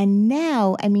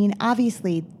now,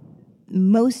 obviously,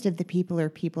 most of the people are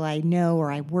people I know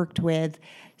or I worked with.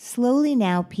 Slowly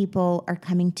now, people are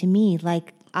coming to me.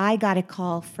 Like, I got a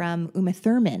call from Uma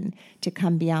Thurman to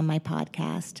come be on my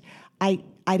podcast. I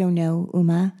don't know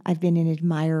Uma. I've been an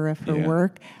admirer of her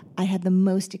work. I had the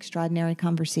most extraordinary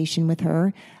conversation with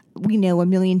her. We know a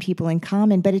million people in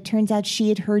common, but it turns out she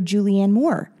had heard Julianne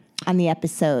Moore on the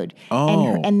episode,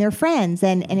 and they're friends.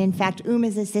 And in fact,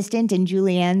 Uma's assistant and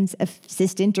Julianne's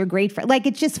assistant are great friends. Like,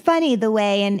 it's just funny the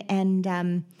way,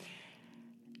 and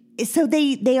so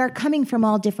they are coming from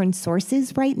all different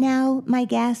sources right now, my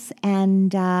guess.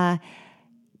 And I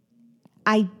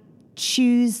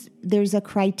choose, there's a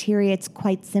criteria, it's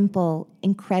quite simple: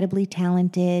 incredibly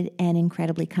talented and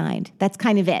incredibly kind. That's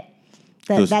kind of it.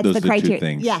 Those that's the criteria. 2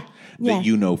 things. Yeah. That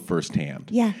you know firsthand.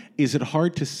 Yeah. Is it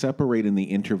hard to separate in the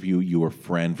interview your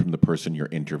friend from the person you're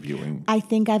interviewing? I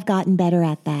think I've gotten better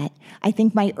at that. I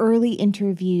think my early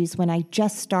interviews when I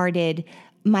just started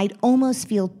might almost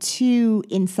feel too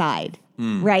inside.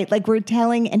 right? Like we're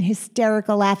telling an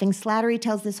hysterical laughing. Slattery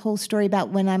tells this whole story about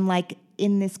when I'm like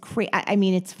in this I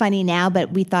mean, it's funny now,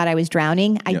 but we thought I was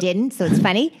drowning. I didn't, so it's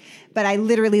funny. But I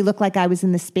literally look like I was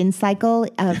in the spin cycle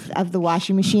of the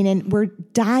washing machine, and we're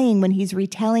dying when he's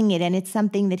retelling it, and it's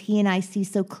something that he and I see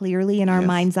so clearly in our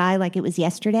mind's eye, like it was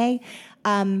yesterday.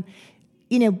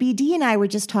 BD and I were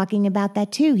just talking about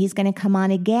that too. He's going to come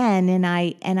on again, and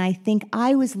I think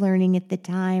I was learning at the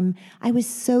time. I was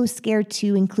so scared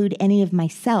to include any of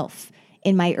myself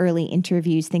in my early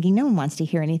interviews, thinking no one wants to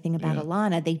hear anything about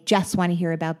Ilana. They just want to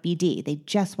hear about BD. They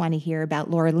just want to hear about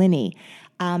Laura Linney.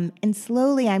 And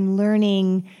slowly I'm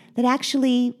learning that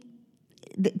actually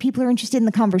people are interested in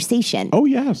the conversation. Oh,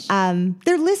 yes.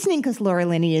 They're listening because Laura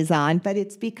Linney is on, but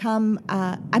it's become,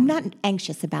 I'm not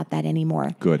anxious about that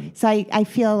anymore. Good. So I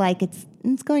feel like it's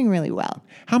going really well.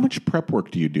 How much prep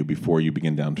work do you do before you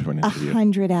begin down to an interview?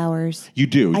 100 hours. You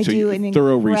do? I so do you're an a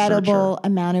thorough incredible researcher.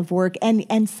 amount of work,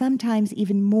 and sometimes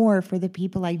even more for the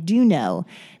people I do know,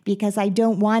 because I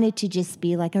don't want it to just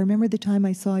be like, I remember the time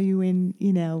I saw you in,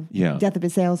 Death of a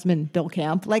Salesman, Bill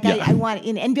Camp. Like I want,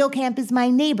 and Bill Camp is my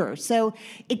neighbor, so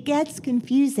it gets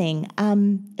confusing.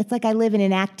 It's like I live in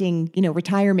an acting,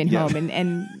 retirement home,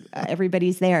 and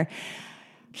everybody's there.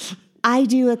 I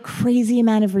do a crazy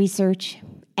amount of research,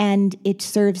 and it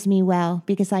serves me well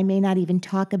because I may not even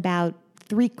talk about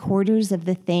 3/4 of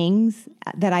the things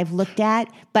that I've looked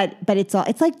at, but it's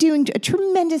like doing a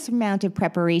tremendous amount of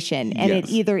preparation, and it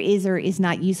either is or is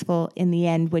not useful in the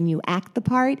end when you act the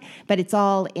part, but it's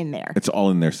all in there. It's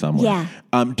all in there somewhere.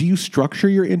 Yeah. Do you structure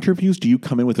your interviews? Do you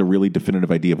come in with a really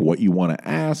definitive idea of what you want to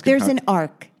ask? There's an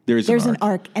arc. There's an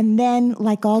arc. And then,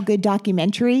 like all good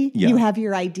documentary, Yeah. you have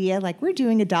your idea, like we're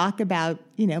doing a doc about,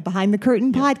 Behind the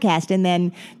Curtain podcast. And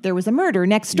then there was a murder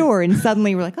next door. And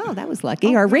suddenly we're like, oh, that was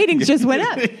lucky. Our ratings just went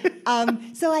up.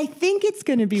 So I think it's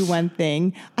going to be one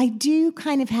thing. I do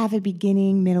kind of have a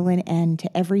beginning, middle, and end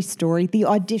to every story. The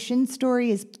audition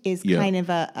story is kind of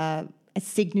a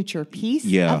signature piece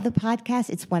of the podcast.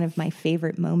 It's one of my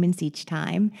favorite moments each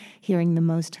time, hearing the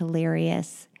most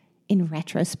hilarious, in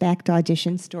retrospect,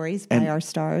 audition stories by our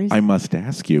stars. I must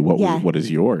ask you, what is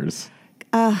yours?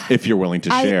 If you're willing to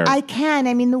share. I can.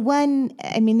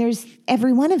 There's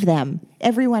every one of them.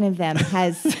 Every one of them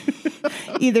has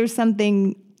either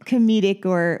something comedic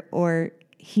or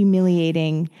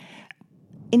humiliating.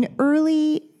 In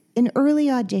early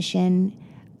audition,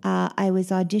 I was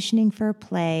auditioning for a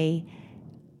play,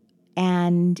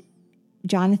 and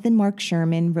Jonathan Mark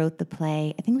Sherman wrote the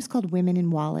play. I think it was called Women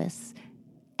in Wallace.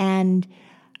 And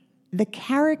the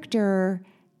character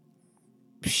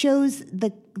shows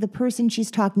the person she's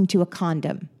talking to a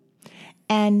condom.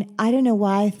 And I don't know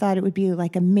why I thought it would be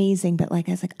like amazing, but like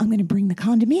I was like, I'm going to bring the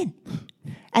condom in.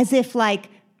 As if like,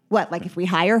 what, like if we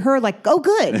hire her, like, oh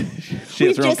good,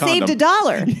 we've just saved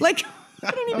 $1. Like,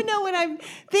 I don't even know what I'm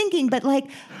thinking, but like,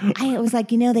 I was like,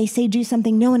 they say do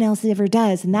something no one else ever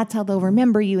does, and that's how they'll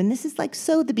remember you. And this is like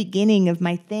so the beginning of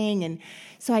my thing. And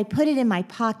so I put it in my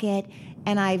pocket,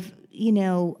 and I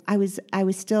was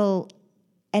still,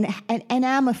 and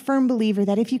I'm a firm believer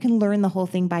that if you can learn the whole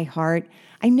thing by heart,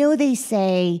 I know they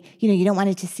say, you don't want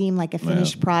it to seem like a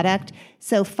finished product.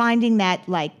 So finding that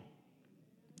like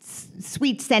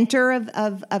sweet center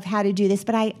of how to do this,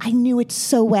 but I knew it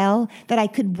so well that I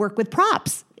could work with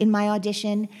props in my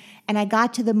audition. And I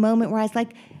got to the moment where I was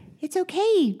like, it's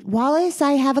okay, Wallace,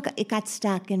 it got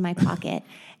stuck in my pocket.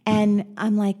 And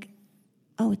I'm like,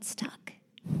 oh, it's stuck.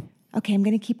 Okay, I'm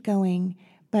going to keep going.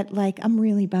 But like, I'm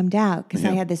really bummed out because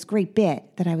I had this great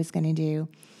bit that I was going to do.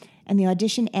 And the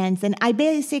audition ends, and I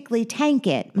basically tank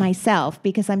it myself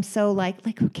because I'm so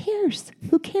like who cares?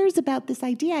 Who cares about this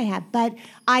idea I have? But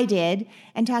I did,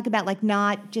 and talk about like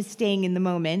not just staying in the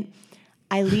moment.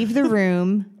 I leave the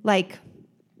room, like,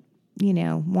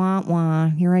 wah, wah,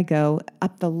 here I go,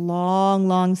 up the long,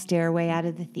 long stairway out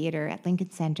of the theater at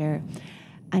Lincoln Center.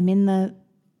 I'm in the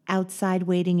outside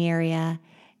waiting area,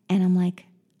 and I'm like,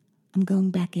 I'm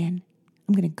going back in.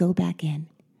 I'm going to go back in.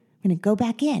 I'm going to go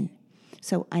back in.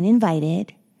 So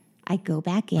uninvited, I go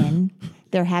back in.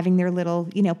 They're having their little,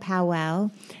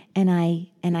 powwow, and I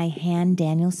hand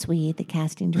Daniel Swede, the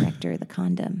casting director, the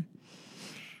condom.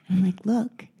 And I'm like,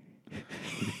 look.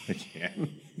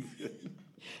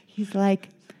 He's like,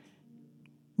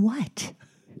 what?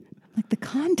 I'm like, the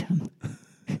condom.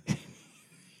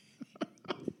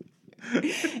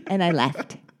 And I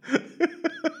left.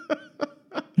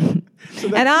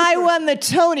 And I won the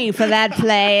Tony for that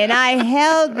play, and I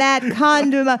held that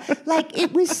condom up. Like,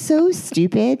 it was so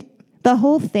stupid, the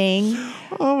whole thing.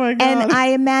 Oh my God. And I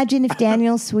imagine if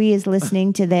Daniel Swee is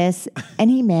listening to this, and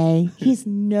he has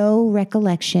no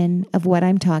recollection of what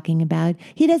I'm talking about.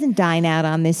 He doesn't dine out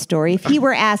on this story. If he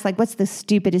were asked, like, what's the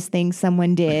stupidest thing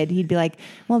someone did? He'd be like,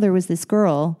 well, there was this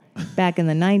girl back in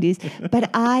the 90s. But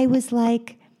I was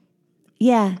like,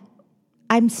 yeah,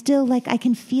 I'm still like, I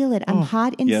can feel it. I'm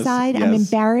hot inside. yes. I'm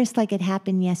embarrassed like it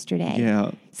happened yesterday.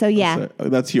 Yeah. So, yeah.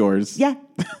 That's yours. Yeah.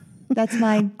 That's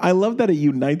mine. I love that it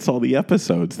unites all the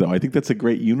episodes, though. I think that's a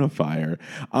great unifier.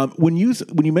 When you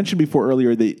mentioned before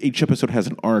earlier that each episode has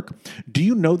an arc, do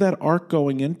you know that arc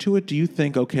going into it? Do you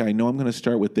think, okay, I know I'm going to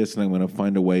start with this and I'm going to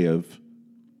find a way of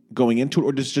going into it,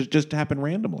 or does it just happen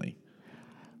randomly?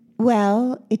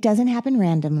 Well, it doesn't happen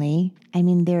randomly. I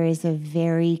mean, there is a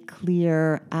very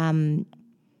clear,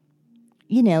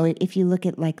 if you look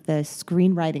at like the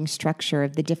screenwriting structure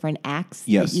of the different acts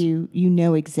Yes. that you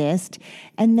know exist,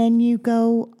 and then you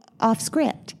go off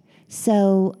script.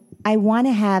 So I want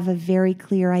to have a very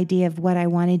clear idea of what I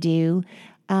want to do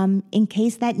in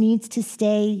case that needs to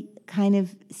stay kind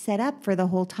of set up for the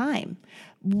whole time.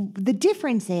 The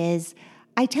difference is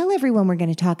I tell everyone we're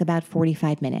going to talk about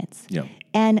 45 minutes. Yeah.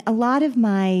 And a lot of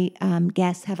my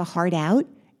guests have a hard out,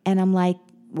 and I'm like,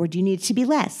 or do you need it to be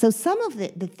less? So some of the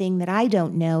thing that I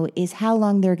don't know is how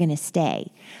long they're going to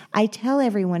stay. I tell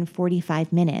everyone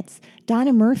 45 minutes.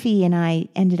 Donna Murphy and I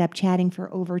ended up chatting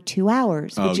for over 2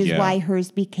 hours, which is why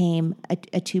hers became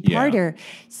a two-parter. Yeah.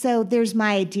 So there's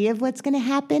my idea of what's going to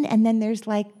happen, and then there's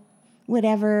like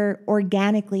whatever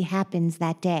organically happens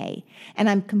that day. And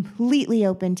I'm completely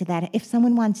open to that. If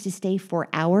someone wants to stay 4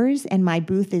 hours and my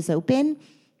booth is open,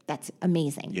 that's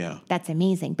amazing. Yeah. That's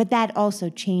amazing. But that also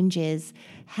changes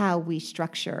how we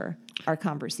structure our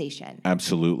conversation.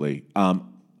 Absolutely.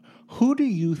 Who do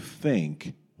you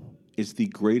think is the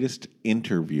greatest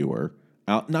interviewer?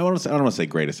 No, I don't want to say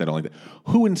greatest. I don't like that.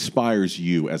 Who inspires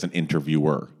you as an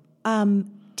interviewer?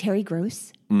 Terry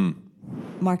Gross,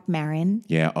 Mark Maron.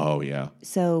 Yeah. Oh, yeah.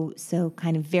 So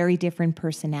kind of very different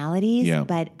personalities. Yeah.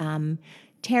 But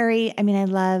Terry, I mean,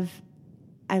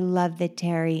 I love that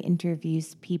Terry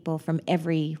interviews people from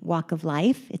every walk of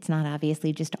life. It's not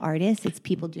obviously just artists. It's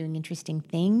people doing interesting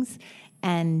things.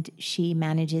 And she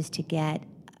manages to get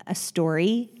a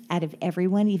story out of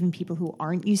everyone, even people who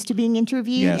aren't used to being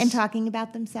interviewed and talking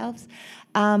about themselves.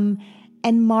 And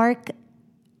Mark,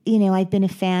 I've been a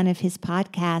fan of his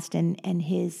podcast and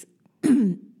his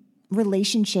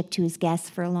relationship to his guests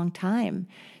for a long time.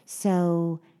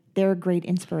 So they're great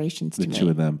inspirations to me. The two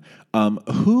of them.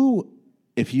 Who...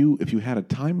 If you had a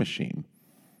time machine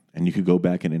and you could go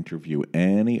back and interview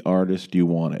any artist you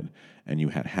wanted and you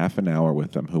had half an hour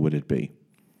with them, who would it be?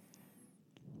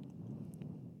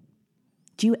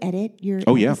 Do you edit your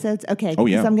yeah. episodes? Okay. Oh,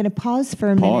 yeah. So I'm going to pause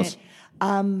for a Pause.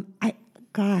 minute.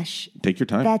 Take your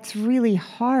time. That's really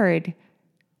hard.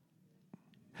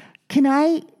 Can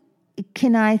I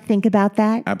think about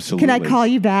that? Absolutely. Can I call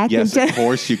you back? Yes, of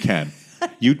course you can.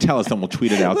 You tell us, then we'll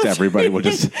tweet it out to everybody. We'll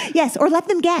just yes, or let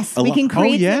them guess. We can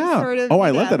create some sort of.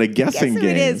 I love that, a guessing guess game.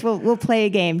 It is. We'll play a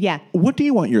game. Yeah. What do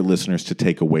you want your listeners to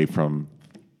take away from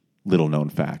little known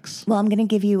facts? Well, I'm going to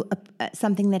give you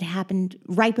something that happened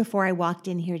right before I walked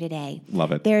in here today.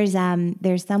 Love it. There's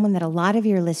someone that a lot of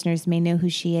your listeners may know who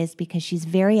she is because she's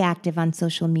very active on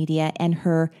social media, and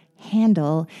her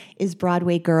handle is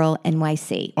Broadway Girl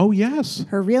NYC. Oh, yes.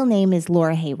 Her real name is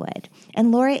Laura Haywood.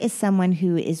 And Laura is someone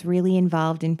who is really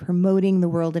involved in promoting the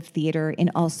world of theater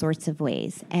in all sorts of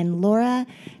ways. And Laura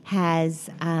has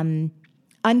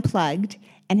unplugged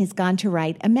and has gone to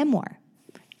write a memoir.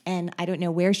 And I don't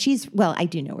know where I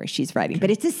do know where she's writing,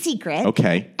 but it's a secret.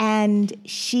 Okay. And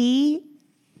she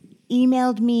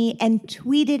emailed me and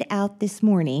tweeted out this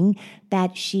morning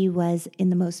that she was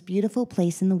in the most beautiful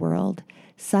place in the world,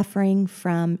 suffering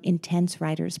from intense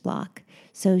writer's block.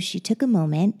 So she took a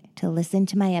moment to listen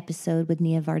to my episode with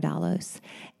Nia Vardalos.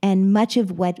 And much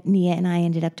of what Nia and I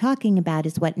ended up talking about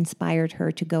is what inspired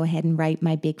her to go ahead and write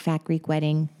My Big Fat Greek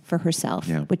Wedding for herself,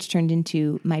 which turned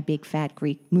into My Big Fat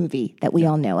Greek Movie that we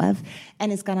all know of,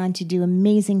 and has gone on to do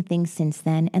amazing things since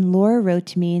then. And Laura wrote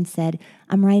to me and said,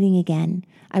 I'm writing again.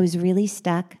 I was really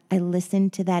stuck. I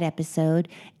listened to that episode,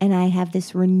 and I have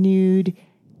this renewed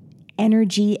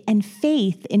energy and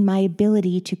faith in my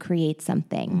ability to create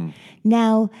something.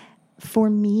 Now, for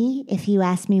me, if you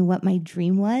ask me what my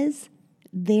dream was,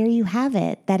 there you have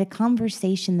it. That a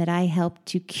conversation that I helped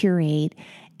to curate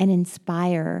and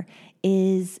inspire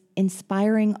is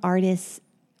inspiring artists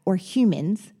or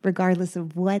humans, regardless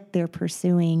of what they're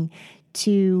pursuing,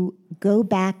 to go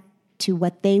back to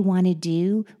what they want to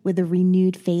do with a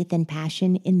renewed faith and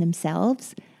passion in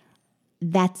themselves,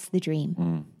 that's the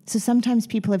dream. So sometimes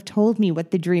people have told me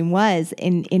what the dream was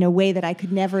in a way that I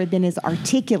could never have been as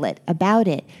articulate about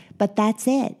it. But that's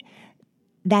it.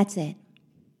 That's it.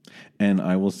 And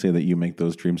I will say that you make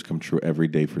those dreams come true every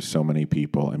day for so many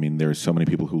people. I mean, there are so many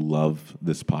people who love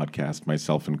this podcast,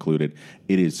 myself included.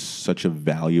 It is such a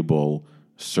valuable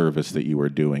service that you are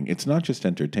doing. It's not just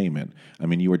entertainment. I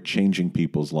mean, you are changing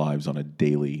people's lives on a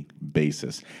daily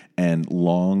basis. And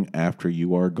long after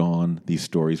you are gone, these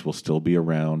stories will still be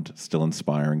around, still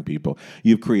inspiring people.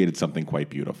 You've created something quite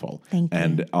beautiful. Thank you.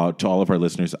 And to all of our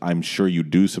listeners, I'm sure you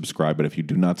do subscribe, but if you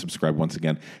do not subscribe, once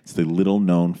again, it's the Little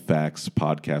Known Facts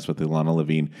podcast with Ilana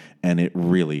Levine, and it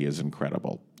really is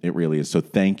incredible. It really is. So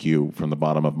thank you from the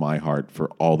bottom of my heart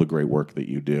for all the great work that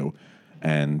you do.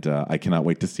 And I cannot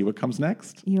wait to see what comes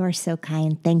next. You are so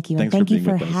kind. Thank you. Thanks and thank for you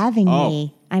being for with us. having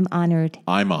me. I'm honored.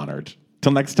 I'm honored.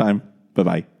 Till next time.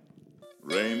 Bye-bye.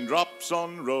 Raindrops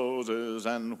on roses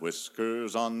and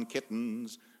whiskers on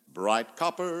kittens, bright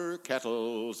copper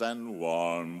kettles and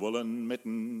warm woolen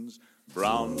mittens,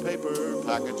 brown paper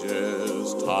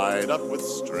packages tied up with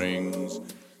strings.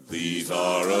 These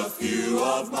are a few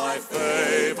of my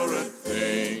favorite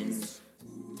things.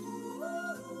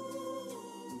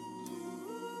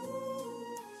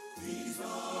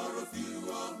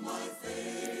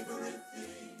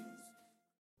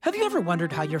 Have you ever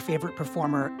wondered how your favorite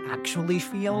performer actually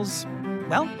feels?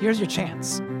 Well, here's your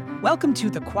chance. Welcome to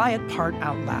The Quiet Part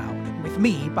Out Loud with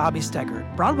me, Bobby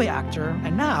Steggert, Broadway actor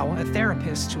and now a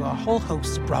therapist to a whole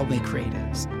host of Broadway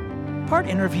creatives. Part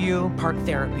interview, part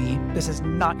therapy, this is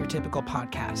not your typical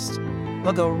podcast.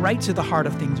 We'll go right to the heart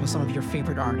of things with some of your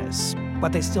favorite artists,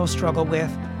 what they still struggle with,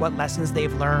 what lessons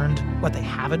they've learned, what they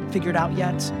haven't figured out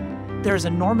yet. There's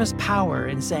enormous power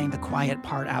in saying the quiet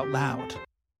part out loud.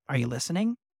 Are you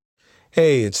listening?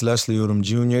 Hey, it's Leslie Odom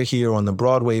Jr. here on the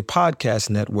Broadway Podcast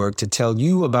Network to tell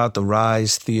you about the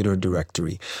Rise Theater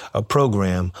Directory, a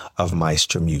program of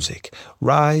Maestro Music.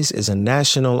 Rise is a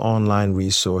national online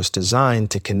resource designed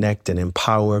to connect and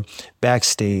empower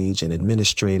backstage and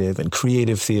administrative and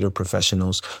creative theater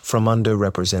professionals from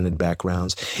underrepresented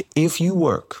backgrounds. If you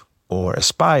work or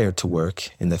aspire to work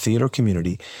in the theater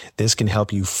community, this can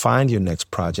help you find your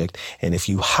next project. And if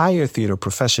you hire theater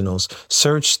professionals,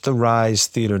 search the Rise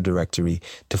Theater Directory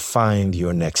to find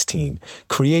your next team.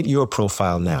 Create your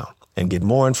profile now and get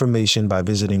more information by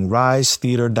visiting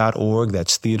risetheater.org.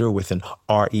 That's theater with an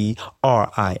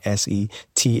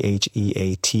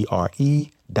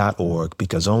RERISETHEATRE.org,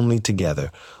 because only together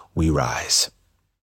we rise.